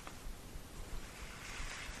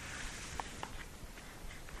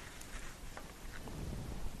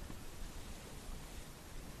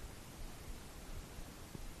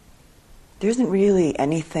 There isn't really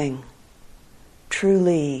anything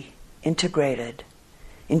truly integrated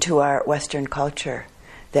into our Western culture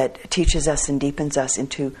that teaches us and deepens us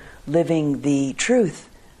into living the truth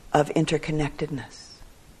of interconnectedness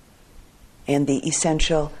and the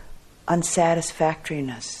essential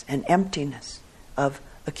unsatisfactoriness and emptiness of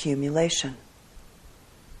accumulation.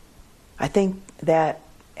 I think that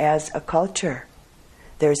as a culture,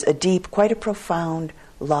 there's a deep, quite a profound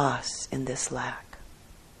loss in this lack.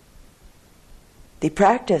 The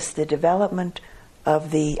practice, the development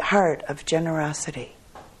of the heart of generosity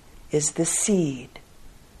is the seed,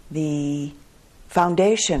 the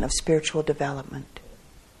foundation of spiritual development.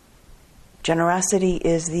 Generosity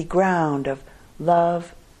is the ground of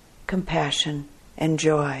love, compassion, and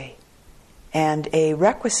joy, and a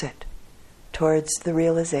requisite towards the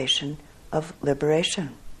realization of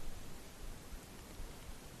liberation.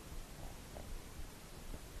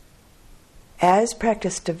 As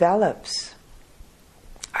practice develops,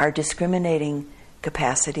 our discriminating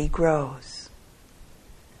capacity grows.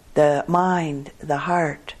 The mind, the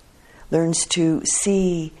heart, learns to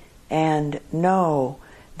see and know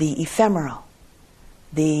the ephemeral,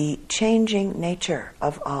 the changing nature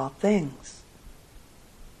of all things.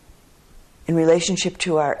 In relationship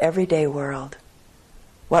to our everyday world,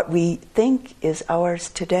 what we think is ours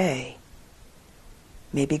today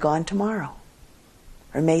may be gone tomorrow,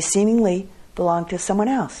 or may seemingly belong to someone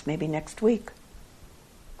else, maybe next week,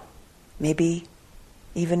 maybe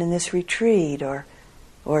even in this retreat, or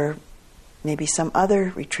maybe some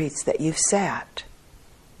other retreats that you've sat.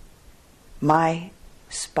 My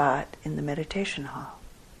spot in the meditation hall,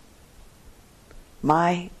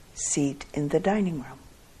 my seat in the dining room,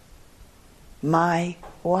 my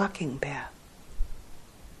walking path.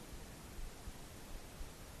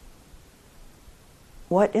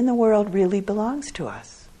 What in the world really belongs to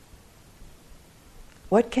us?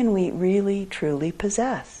 What can we really, truly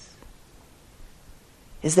possess?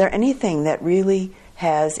 Is there anything that really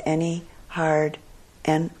has any hard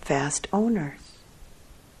and fast owners?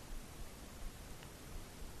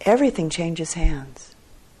 Everything changes hands,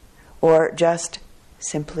 or just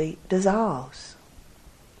simply dissolves.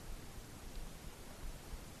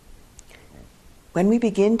 When we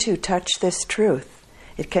begin to touch this truth,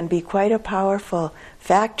 it can be quite a powerful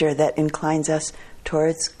factor that inclines us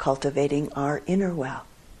towards cultivating our inner wealth.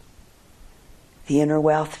 The inner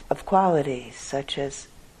wealth of qualities such as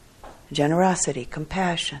generosity,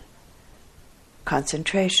 compassion,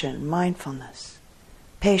 concentration, mindfulness,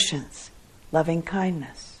 patience, loving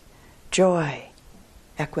kindness, joy,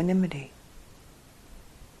 equanimity.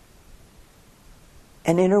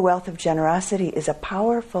 An inner wealth of generosity is a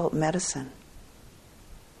powerful medicine.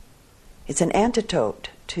 It's an antidote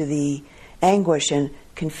to the anguish and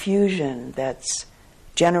confusion that's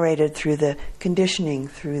generated through the conditioning,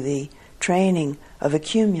 through the training of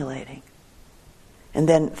accumulating, and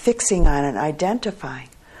then fixing on and identifying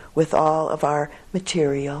with all of our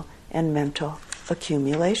material and mental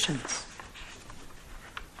accumulations.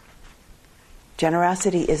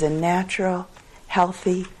 Generosity is a natural,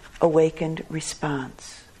 healthy, awakened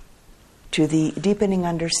response to the deepening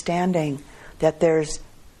understanding that there's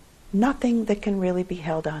nothing that can really be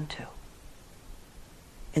held on to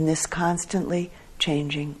in this constantly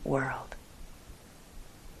changing world.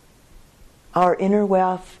 Our inner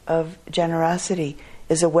wealth of generosity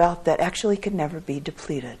is a wealth that actually can never be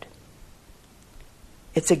depleted.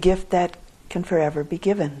 It's a gift that can forever be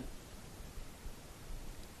given.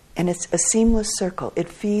 And it's a seamless circle. It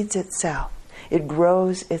feeds itself. It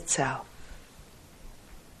grows itself.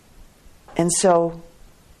 And so,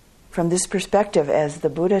 from this perspective, as the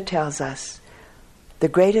Buddha tells us, the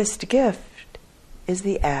greatest gift is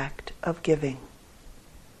the act of giving.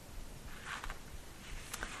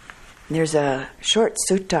 There's a short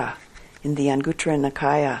sutta in the Anguttara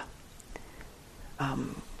Nikaya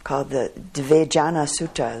called the Dvejana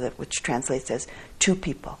Sutta, which translates as two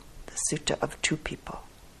people, the Sutta of two people.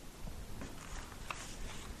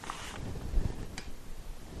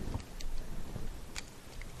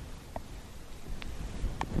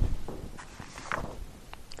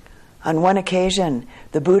 On one occasion,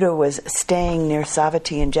 the Buddha was staying near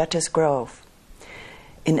Savatthi in Jeta's Grove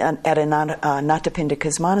at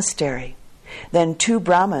Anathapindika's monastery. Then two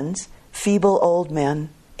Brahmins, feeble old men,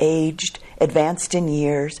 aged, advanced in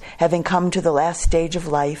years, having come to the last stage of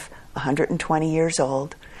life, 120 years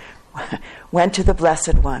old, went to the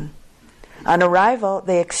Blessed One. On arrival,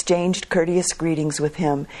 they exchanged courteous greetings with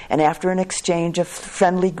him, and after an exchange of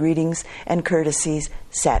friendly greetings and courtesies,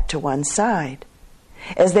 sat to one side.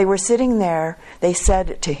 As they were sitting there, they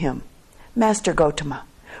said to him, "Master Gotama,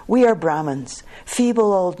 we are Brahmins,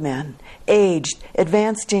 feeble old men, aged,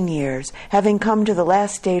 advanced in years, having come to the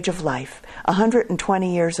last stage of life,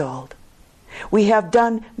 120 years old. We have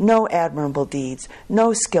done no admirable deeds,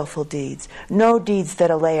 no skillful deeds, no deeds that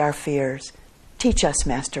allay our fears. Teach us,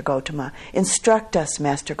 Master Gotama, instruct us,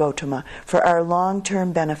 Master Gotama, for our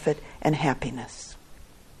long-term benefit and happiness."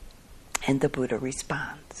 And the Buddha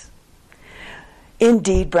responds,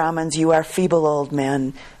 "Indeed, Brahmins, you are feeble old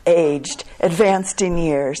men, aged, advanced in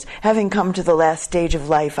years, having come to the last stage of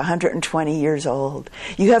life, 120 years old.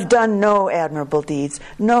 You have done no admirable deeds,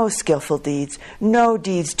 no skillful deeds, no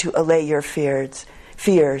deeds to allay your fears.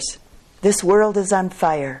 This world is on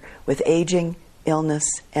fire with aging, illness,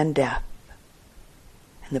 and death.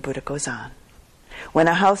 And the Buddha goes on. When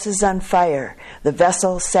a house is on fire, the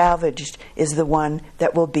vessel salvaged is the one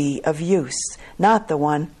that will be of use, not the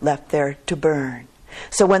one left there to burn.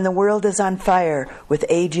 So when the world is on fire with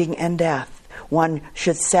aging and death, one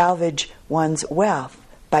should salvage one's wealth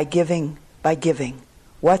by giving.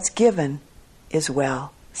 What's given is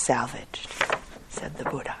well salvaged, said the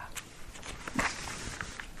Buddha.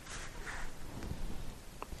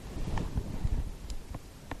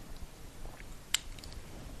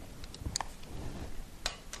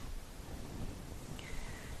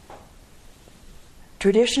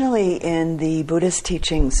 Traditionally, in the Buddhist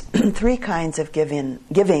teachings, three kinds of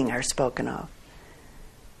giving are spoken of.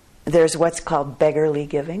 There's what's called beggarly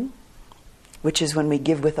giving, which is when we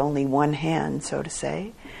give with only one hand, so to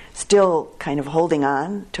say, still kind of holding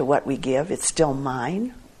on to what we give. It's still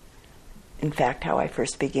mine. In fact, how I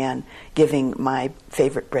first began giving my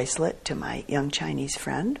favorite bracelet to my young Chinese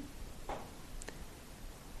friend.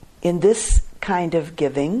 In this kind of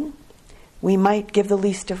giving, we might give the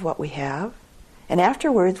least of what we have. And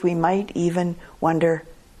afterwards, we might even wonder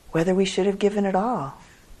whether we should have given at all.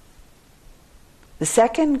 The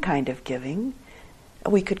second kind of giving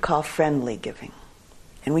we could call friendly giving.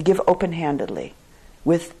 And we give open-handedly,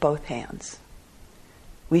 with both hands.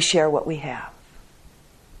 We share what we have,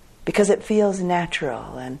 because it feels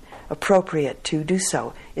natural and appropriate to do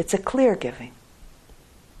so. It's a clear giving.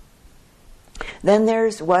 Then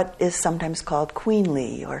there's what is sometimes called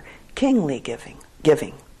queenly or kingly giving.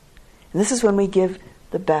 And this is when we give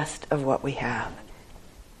the best of what we have,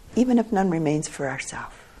 even if none remains for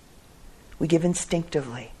ourselves. We give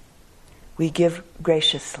instinctively. We give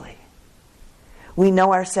graciously. We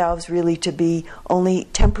know ourselves really to be only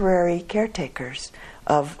temporary caretakers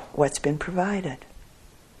of what's been provided.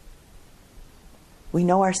 We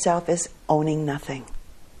know ourselves as owning nothing.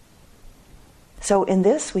 So in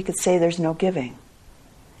this, we could say there's no giving.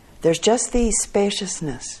 There's just the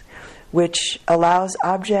spaciousness which allows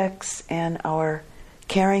objects and our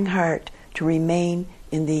caring heart to remain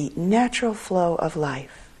in the natural flow of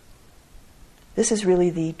life. This is really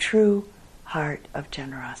the true heart of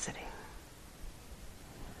generosity.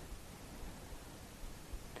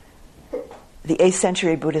 The 8th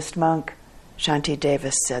century Buddhist monk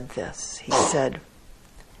Shantideva said this. He said,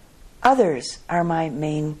 "Others are my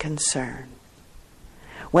main concern.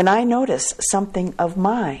 When I notice something of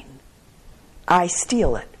mine, I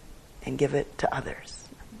steal it and give it to others."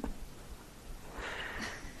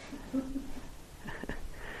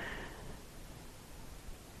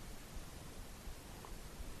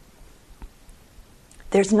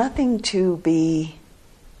 There's nothing to be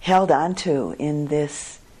held onto in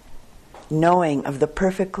this knowing of the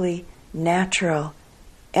perfectly natural,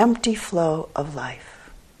 empty flow of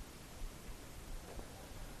life.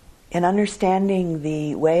 In understanding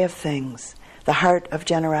the way of things, the heart of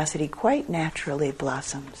generosity quite naturally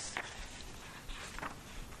blossoms.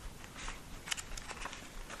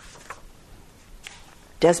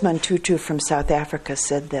 Desmond Tutu from South Africa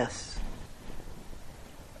said this: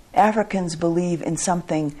 Africans believe in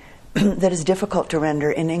something that is difficult to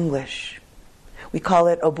render in English. We call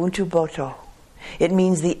it Ubuntu Boto. It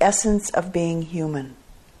means the essence of being human.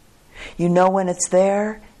 You know when it's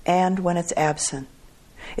there and when it's absent.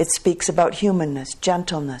 It speaks about humanness,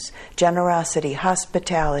 gentleness, generosity,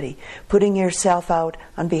 hospitality, putting yourself out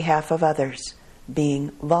on behalf of others,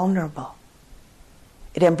 being vulnerable.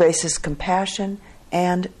 It embraces compassion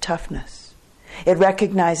and toughness. It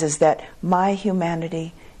recognizes that my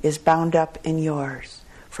humanity is bound up in yours,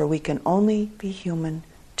 for we can only be human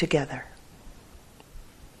together.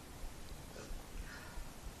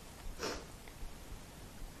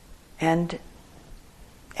 And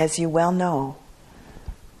as you well know,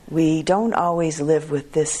 we don't always live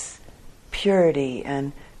with this purity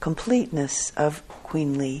and completeness of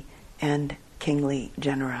queenly and kingly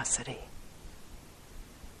generosity.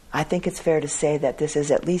 I think it's fair to say that this is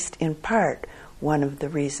at least in part one of the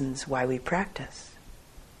reasons why we practice.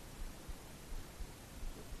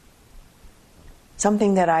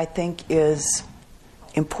 Something that I think is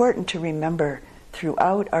important to remember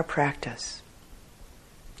throughout our practice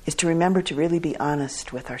is to remember to really be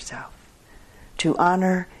honest with ourselves, to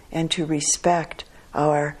honor and to respect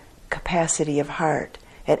our capacity of heart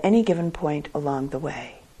at any given point along the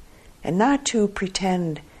way, and not to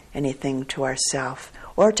pretend anything to ourselves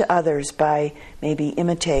or to others by maybe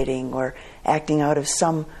imitating or acting out of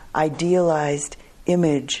some idealized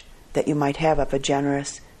image that you might have of a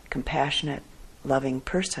generous, compassionate, loving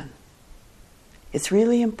person. It's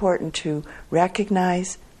really important to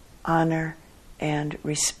recognize, honor, and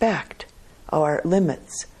respect our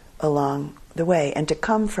limits along the way, and to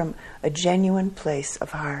come from a genuine place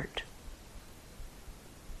of heart.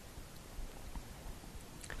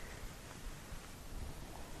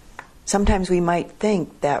 Sometimes we might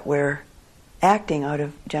think that we're acting out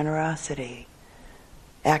of generosity,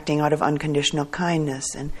 acting out of unconditional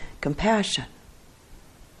kindness and compassion,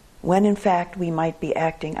 when in fact we might be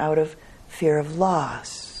acting out of fear of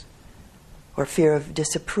loss, or fear of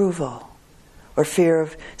disapproval, or fear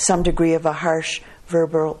of some degree of a harsh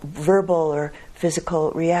verbal or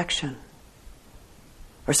physical reaction.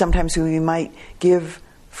 Or sometimes we might give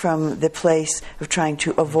from the place of trying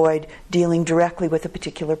to avoid dealing directly with a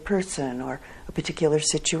particular person or a particular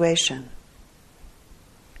situation.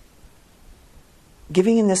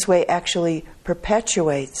 Giving in this way actually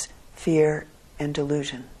perpetuates fear and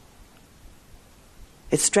delusion.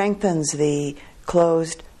 It strengthens the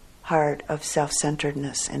closed heart of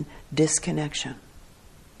self-centeredness and disconnection,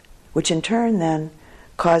 which in turn then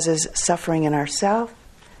causes suffering in ourselves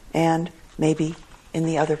and maybe in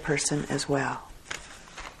the other person as well.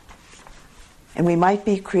 And we might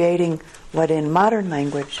be creating what in modern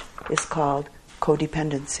language is called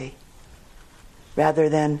codependency, rather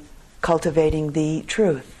than cultivating the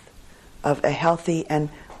truth of a healthy and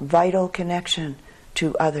vital connection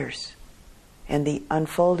to others and the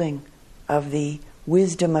unfolding of the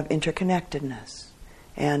wisdom of interconnectedness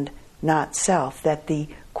and not self, that the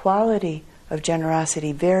quality of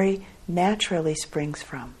generosity very naturally springs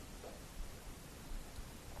from.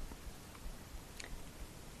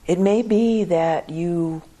 It may be that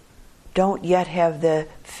you don't yet have the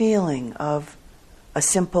feeling of a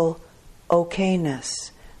simple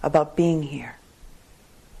okayness about being here,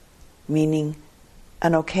 meaning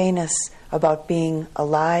an okayness about being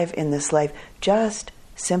alive in this life just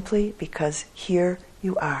simply because here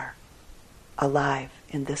you are, alive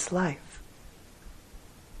in this life.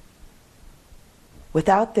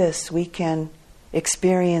 Without this, we can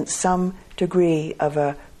experience some degree of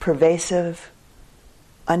a pervasive,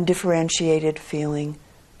 undifferentiated feeling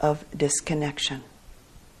of disconnection,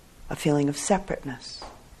 a feeling of separateness,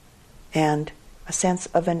 and a sense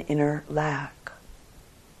of an inner lack.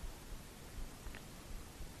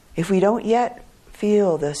 If we don't yet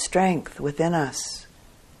feel the strength within us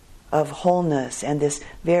of wholeness and this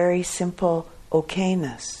very simple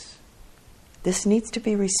okayness, this needs to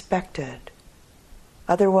be respected.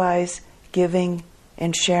 Otherwise, giving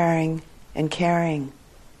and sharing and caring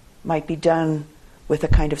might be done with a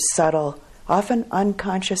kind of subtle, often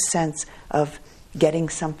unconscious sense of getting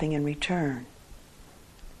something in return.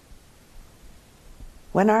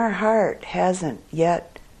 When our heart hasn't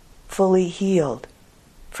yet fully healed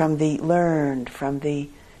from the learned, from the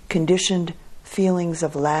conditioned feelings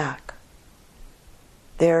of lack,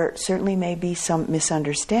 there certainly may be some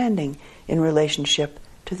misunderstanding in relationship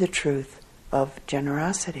to the truth of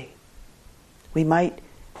generosity. We might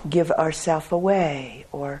give ourselves away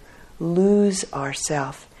or lose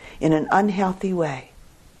ourselves in an unhealthy way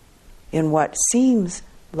in what seems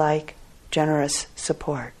like generous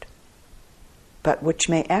support, but which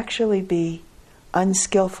may actually be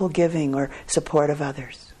unskillful giving or support of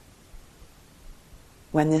others.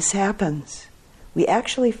 When this happens, we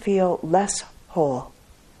actually feel less whole,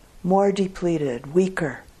 more depleted,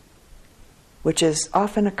 weaker, which is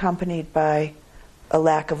often accompanied by a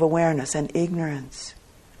lack of awareness and ignorance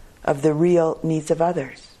of the real needs of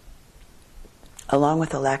others, along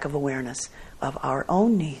with a lack of awareness of our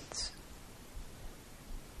own needs.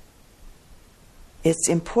 It's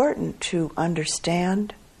important to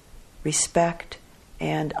understand, respect,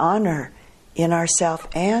 and honor in ourselves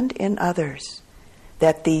and in others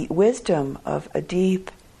that the wisdom of a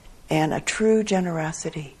deep and a true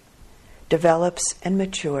generosity develops and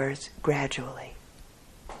matures gradually.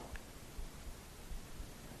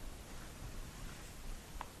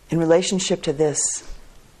 In relationship to this,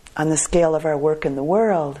 on the scale of our work in the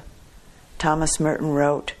world, Thomas Merton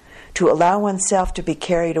wrote, "To allow oneself to be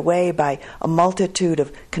carried away by a multitude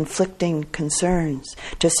of conflicting concerns,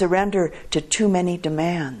 to surrender to too many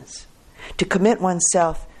demands, to commit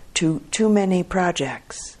oneself to too many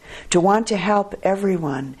projects, to want to help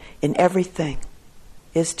everyone in everything,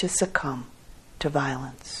 is to succumb to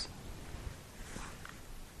violence."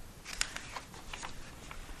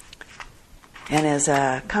 And as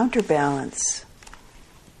a counterbalance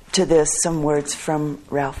to this, some words from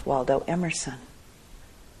Ralph Waldo Emerson.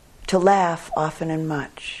 To laugh often and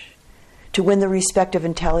much, to win the respect of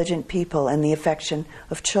intelligent people and the affection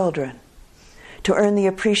of children, to earn the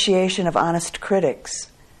appreciation of honest critics,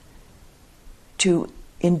 to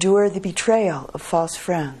endure the betrayal of false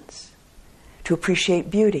friends, to appreciate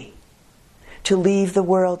beauty, to leave the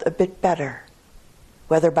world a bit better,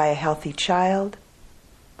 whether by a healthy child,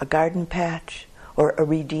 a garden patch, or a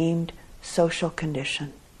redeemed social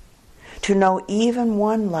condition. To know even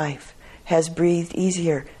one life has breathed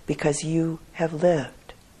easier because you have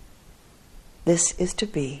lived. This is to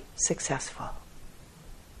be successful.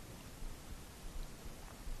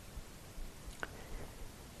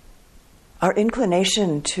 Our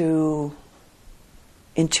inclination to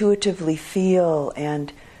intuitively feel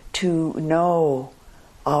and to know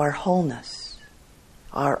our wholeness,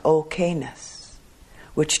 our okayness,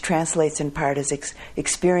 which translates in part as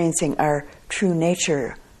experiencing our true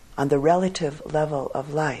nature on the relative level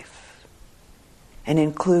of life, and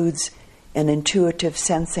includes an intuitive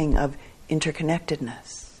sensing of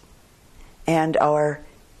interconnectedness, and our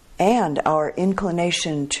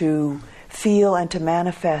inclination to feel and to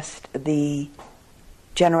manifest the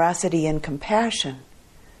generosity and compassion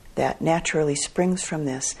that naturally springs from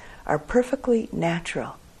this are perfectly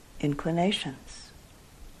natural inclinations.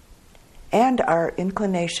 And our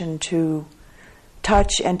inclination to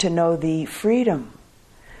touch and to know the freedom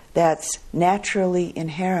that's naturally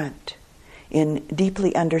inherent in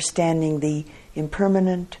deeply understanding the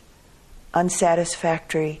impermanent,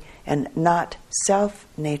 unsatisfactory, and not self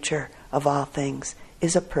nature of all things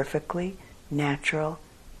is a perfectly natural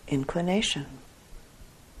inclination.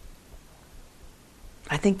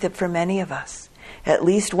 I think that for many of us, at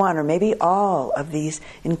least one or maybe all of these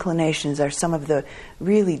inclinations are some of the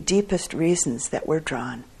really deepest reasons that we're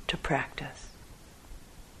drawn to practice.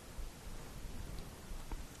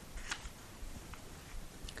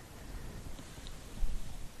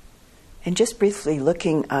 And just briefly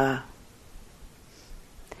looking at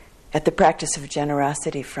the practice of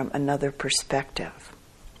generosity from another perspective.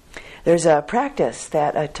 There's a practice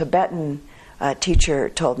that a Tibetan teacher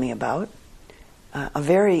told me about, a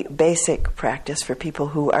very basic practice for people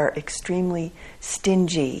who are extremely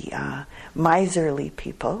stingy, miserly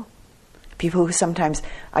people who sometimes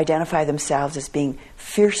identify themselves as being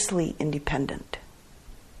fiercely independent.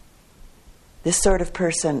 This sort of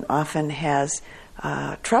person often has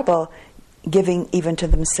trouble giving even to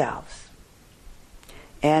themselves,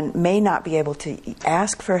 and may not be able to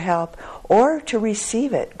ask for help or to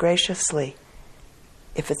receive it graciously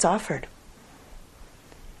if it's offered.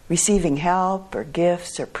 Receiving help or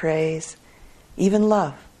gifts or praise, even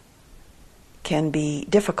love, can be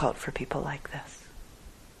difficult for people like this.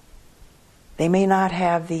 They may not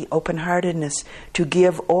have the open-heartedness to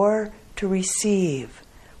give or to receive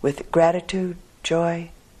with gratitude, joy,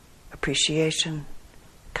 appreciation,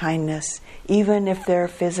 kindness, even if they're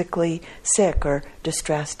physically sick or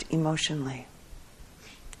distressed emotionally.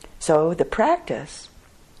 So the practice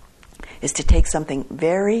is to take something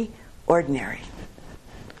very ordinary,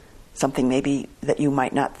 something maybe that you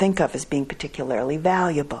might not think of as being particularly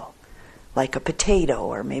valuable, like a potato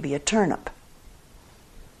or maybe a turnip,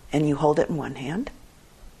 and you hold it in one hand,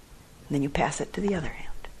 and then you pass it to the other hand.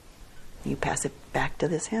 You pass it back to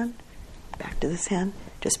this hand, back to this hand,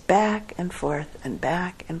 just back and forth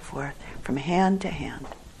from hand to hand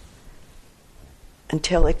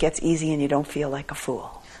until it gets easy and you don't feel like a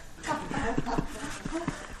fool.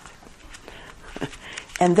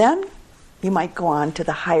 And then you might go on to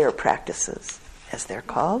the higher practices, as they're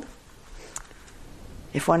called.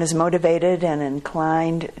 If one is motivated and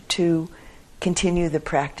inclined to continue the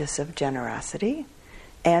practice of generosity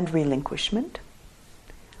and relinquishment,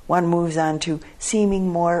 one moves on to seemingly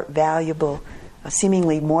more valuable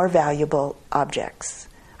objects,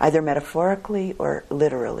 either metaphorically or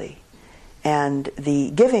literally. And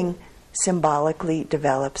the giving symbolically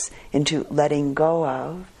develops into letting go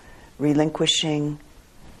of, relinquishing,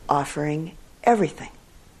 offering everything.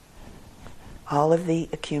 All of the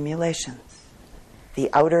accumulations. The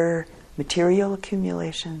outer material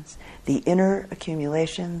accumulations, the inner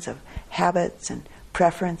accumulations of habits and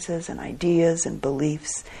preferences and ideas and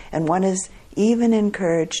beliefs, and one is even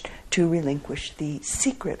encouraged to relinquish the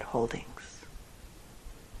secret holdings.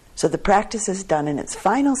 So the practice is done in its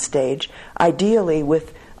final stage, ideally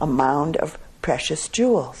with a mound of precious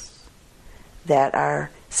jewels that are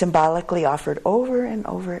symbolically offered over and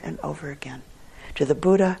over and over again to the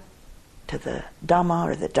Buddha, to the Dhamma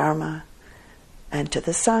or the Dharma, and to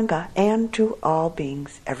the Sangha, and to all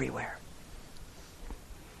beings everywhere.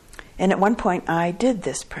 And at one point I did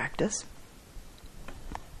this practice,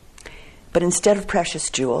 but instead of precious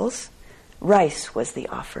jewels, rice was the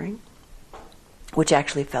offering, which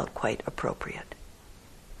actually felt quite appropriate.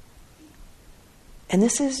 And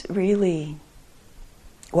this is really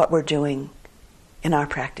what we're doing in our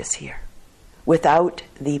practice here, without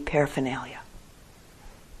the paraphernalia.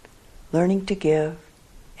 learning to give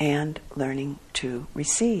and learning to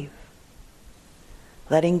receive.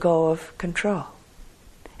 Letting go of control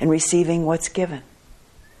and receiving what's given.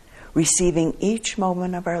 Receiving each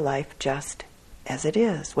moment of our life just as it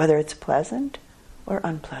is, whether it's pleasant or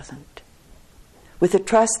unpleasant. With the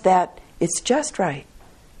trust that it's just right,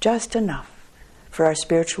 just enough for our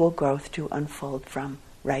spiritual growth to unfold from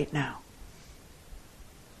right now.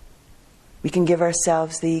 We can give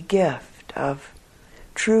ourselves the gift of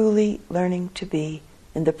truly learning to be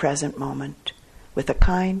in the present moment with a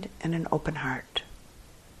kind and an open heart,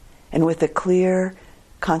 and with a clear,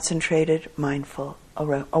 concentrated, mindful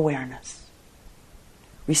awareness.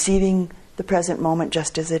 Receiving the present moment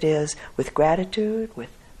just as it is, with gratitude, with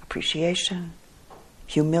appreciation,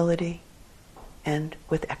 humility, and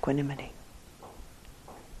with equanimity.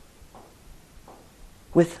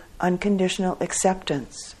 With unconditional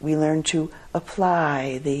acceptance, we learn to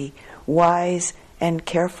apply the wise and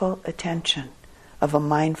careful attention of a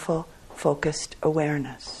mindful, focused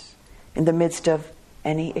awareness in the midst of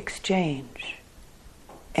any exchange,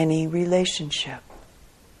 any relationship,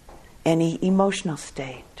 any emotional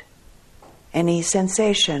state, any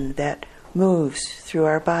sensation that moves through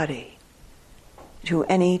our body, to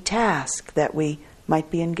any task that we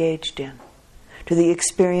might be engaged in, to the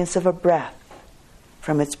experience of a breath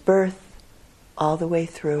from its birth all the way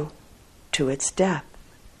through to its death.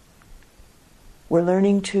 We're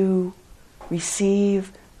learning to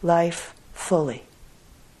receive life fully.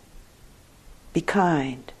 Be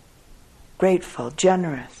kind, grateful,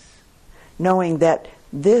 generous, knowing that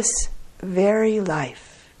this very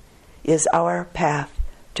life is our path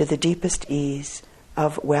to the deepest ease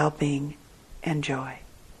of well-being and joy.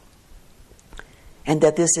 And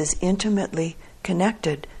that this is intimately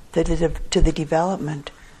connected to the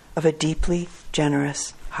development of a deeply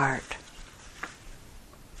generous heart.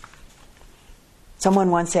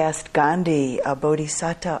 Someone once asked Gandhi, a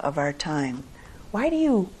bodhisattva of our time, why do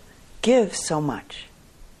you give so much?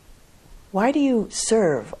 Why do you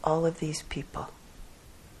serve all of these people?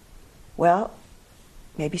 Well,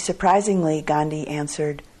 maybe surprisingly, Gandhi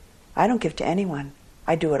answered, I don't give to anyone.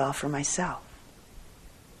 I do it all for myself.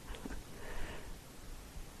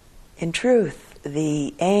 In truth,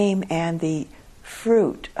 the aim and the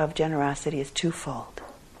fruit of generosity is twofold.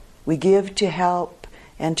 We give to help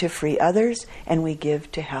and to free others, and we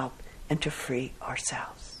give to help and to free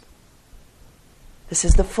ourselves. This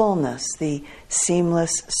is the fullness, the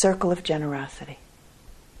seamless circle of generosity.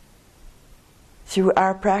 Through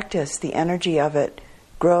our practice, the energy of it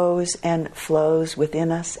grows and flows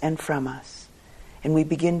within us and from us, and we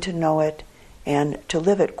begin to know it and to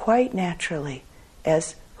live it quite naturally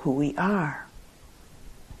as who we are.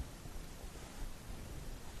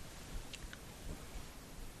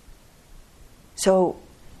 So,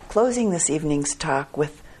 closing this evening's talk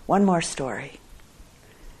with one more story.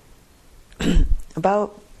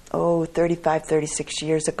 About 35, 36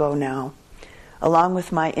 years ago now, along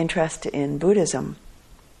with my interest in Buddhism,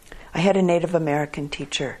 I had a Native American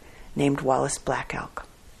teacher named Wallace Black Elk.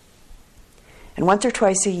 And once or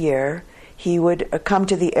twice a year, he would come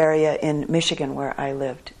to the area in Michigan where I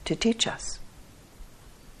lived to teach us.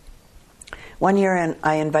 One year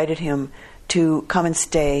I invited him to come and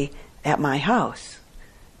stay at my house.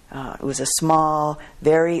 It was a small,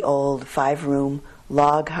 very old 5-room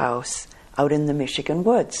log house out in the Michigan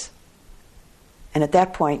woods. And at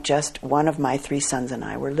that point, just one of my 3 sons and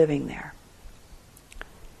I were living there.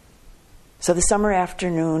 So the summer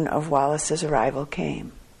afternoon of Wallace's arrival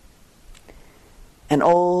came. An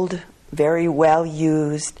old, very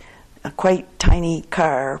well-used, quite tiny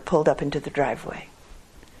car pulled up into the driveway.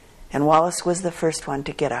 And Wallace was the first one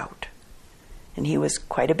to get out. And he was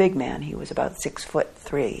quite a big man. He was about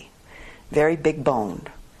 6'3", very big boned.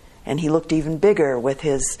 And he looked even bigger with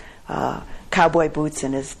his cowboy boots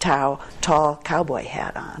and his tall cowboy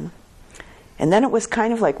hat on. And then it was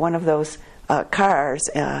kind of like one of those cars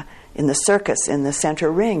in the circus in the center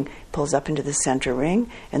ring. Pulls up into the center ring,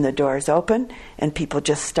 and the doors open, and people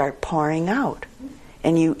just start pouring out.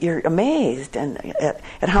 And you're amazed at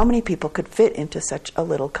how many people could fit into such a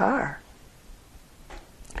little car.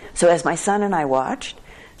 So as my son and I watched,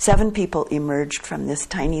 7 people emerged from this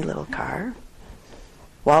tiny little car.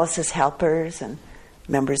 Wallace's helpers and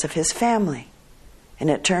members of his family. And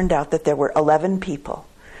it turned out that there were 11 people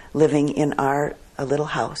living in our little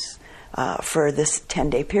house for this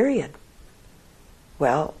 10-day period.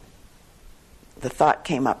 Well, the thought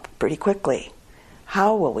came up pretty quickly.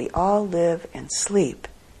 How will we all live and sleep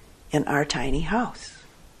in our tiny house?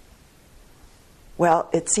 Well,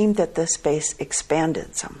 it seemed that the space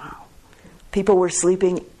expanded somehow. People were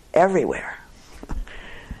sleeping everywhere.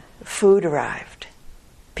 Food arrived.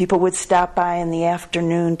 People would stop by in the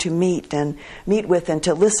afternoon to meet with and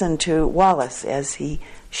to listen to Wallace as he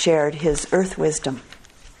shared his earth wisdom.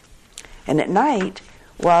 And at night,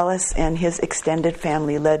 Wallace and his extended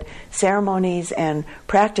family led ceremonies and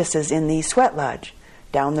practices in the sweat lodge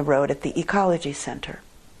down the road at the Ecology Center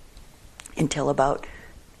until about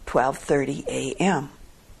 12:30 a.m.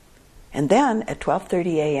 And then at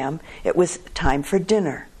 12:30 a.m. it was time for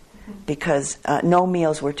dinner, because no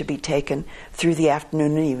meals were to be taken through the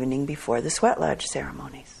afternoon and evening before the sweat lodge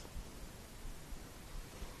ceremonies.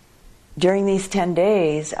 During these 10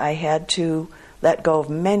 days, I had to let go of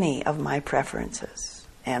many of my preferences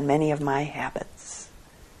and many of my habits.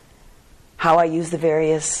 How I use the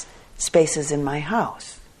various spaces in my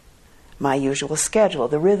house, my usual schedule,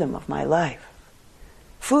 the rhythm of my life,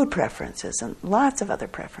 food preferences, and lots of other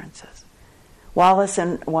preferences. Wallace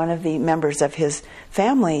and one of the members of his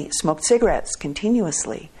family smoked cigarettes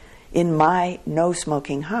continuously in my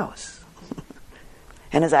no-smoking house.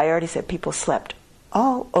 And as I already said, people slept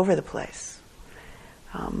all over the place.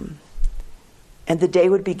 And the day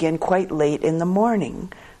would begin quite late in the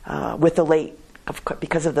morning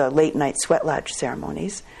because of the late night sweat lodge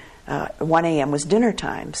ceremonies. 1 a.m. was dinner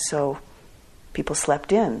time, so people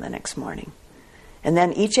slept in the next morning. And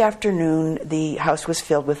then each afternoon, the house was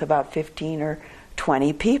filled with about 15 or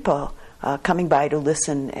 20 people coming by to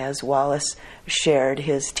listen as Wallace shared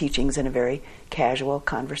his teachings in a very casual,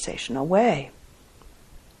 conversational way.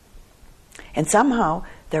 And somehow,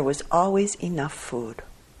 there was always enough food.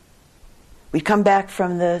 We'd come back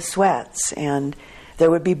from the sweats, and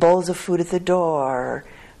there would be bowls of food at the door,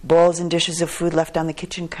 bowls and dishes of food left on the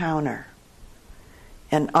kitchen counter.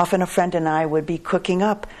 And often a friend and I would be cooking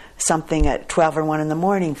up something at 12 or 1 in the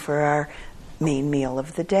morning for our main meal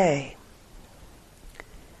of the day.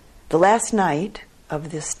 The last night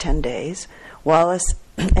of this 10 days, Wallace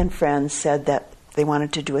and friends said that they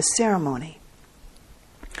wanted to do a ceremony,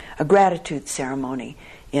 a gratitude ceremony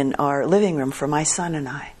in our living room for my son and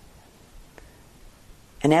I.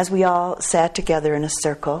 And as we all sat together in a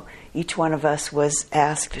circle, each one of us was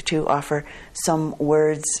asked to offer some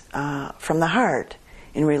words from the heart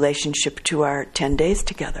in relationship to our 10 days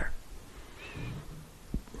together.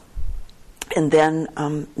 And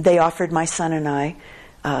then they offered my son and I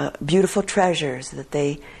beautiful treasures that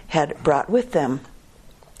they had brought with them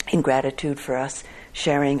in gratitude for us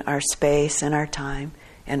sharing our space and our time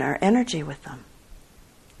and our energy with them.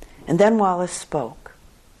 And then Wallace spoke,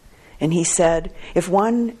 and he said, if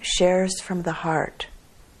one shares from the heart,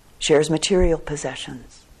 shares material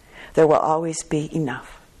possessions, there will always be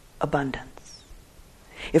enough, abundance.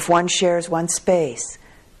 If one shares one space,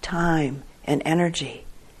 time, and energy,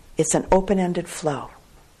 it's an open-ended flow.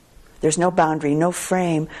 There's no boundary, no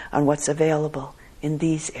frame on what's available in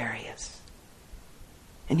these areas.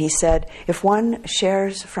 And he said, if one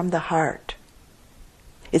shares from the heart,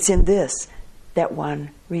 it's in this that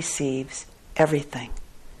one receives everything.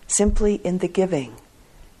 Simply in the giving,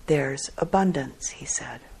 there's abundance, he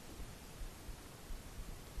said.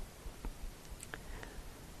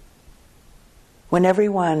 When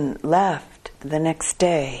everyone left the next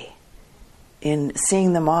day, in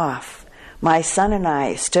seeing them off, my son and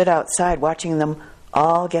I stood outside watching them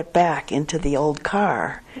all get back into the old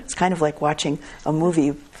car. It's kind of like watching a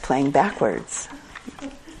movie playing backwards.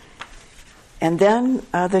 And then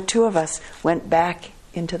the two of us went back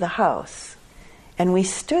into the house, and we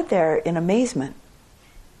stood there in amazement.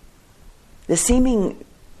 The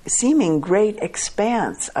seeming great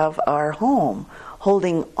expanse of our home,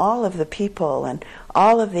 holding all of the people and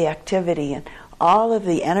all of the activity and all of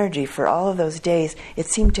the energy for all of those days, it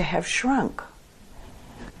seemed to have shrunk.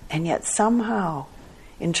 And yet somehow,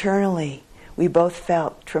 internally, we both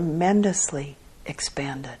felt tremendously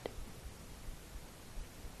expanded.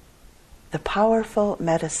 The powerful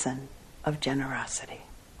medicine of generosity.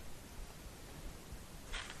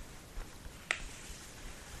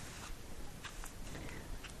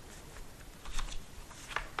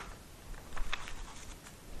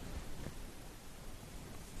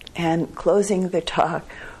 And closing the talk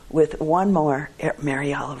with one more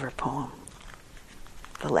Mary Oliver poem,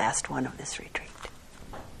 the last one of this retreat.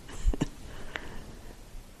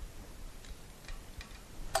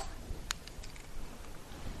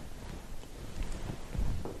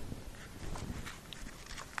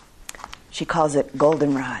 She calls it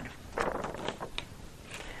Goldenrod.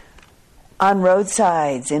 On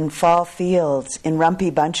roadsides, in fall fields, in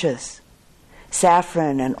rumpy bunches,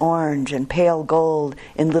 saffron and orange and pale gold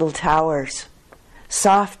in little towers,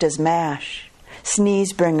 soft as mash,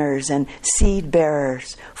 sneeze bringers and seed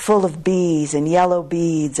bearers, full of bees and yellow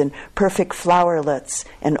beads and perfect flowerlets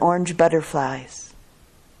and orange butterflies.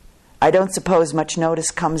 I don't suppose much notice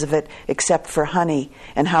comes of it except for honey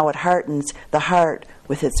and how it heartens the heart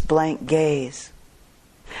with its blank gaze.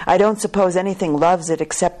 I don't suppose anything loves it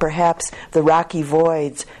except perhaps the rocky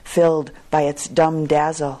voids filled by its dumb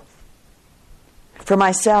dazzle. For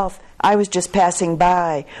myself, I was just passing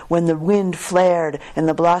by when the wind flared and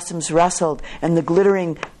the blossoms rustled and the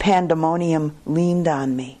glittering pandemonium leaned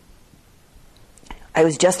on me. I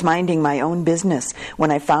was just minding my own business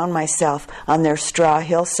when I found myself on their straw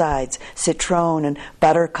hillsides, citron and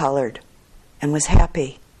butter-colored, and was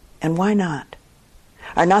happy. And why not?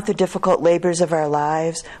 Are not the difficult labors of our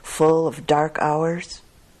lives full of dark hours?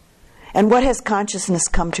 And what has consciousness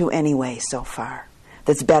come to anyway so far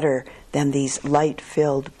that's better than these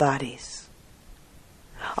light-filled bodies?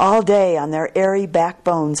 All day on their airy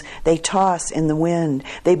backbones they toss in the wind.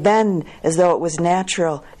 They bend as though it was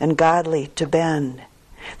natural and godly to bend.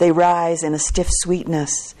 They rise in a stiff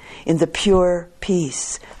sweetness, in the pure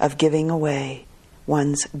peace of giving away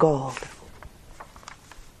one's gold.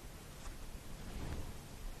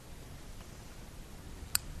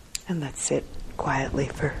 And let's sit quietly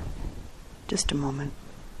for just a moment.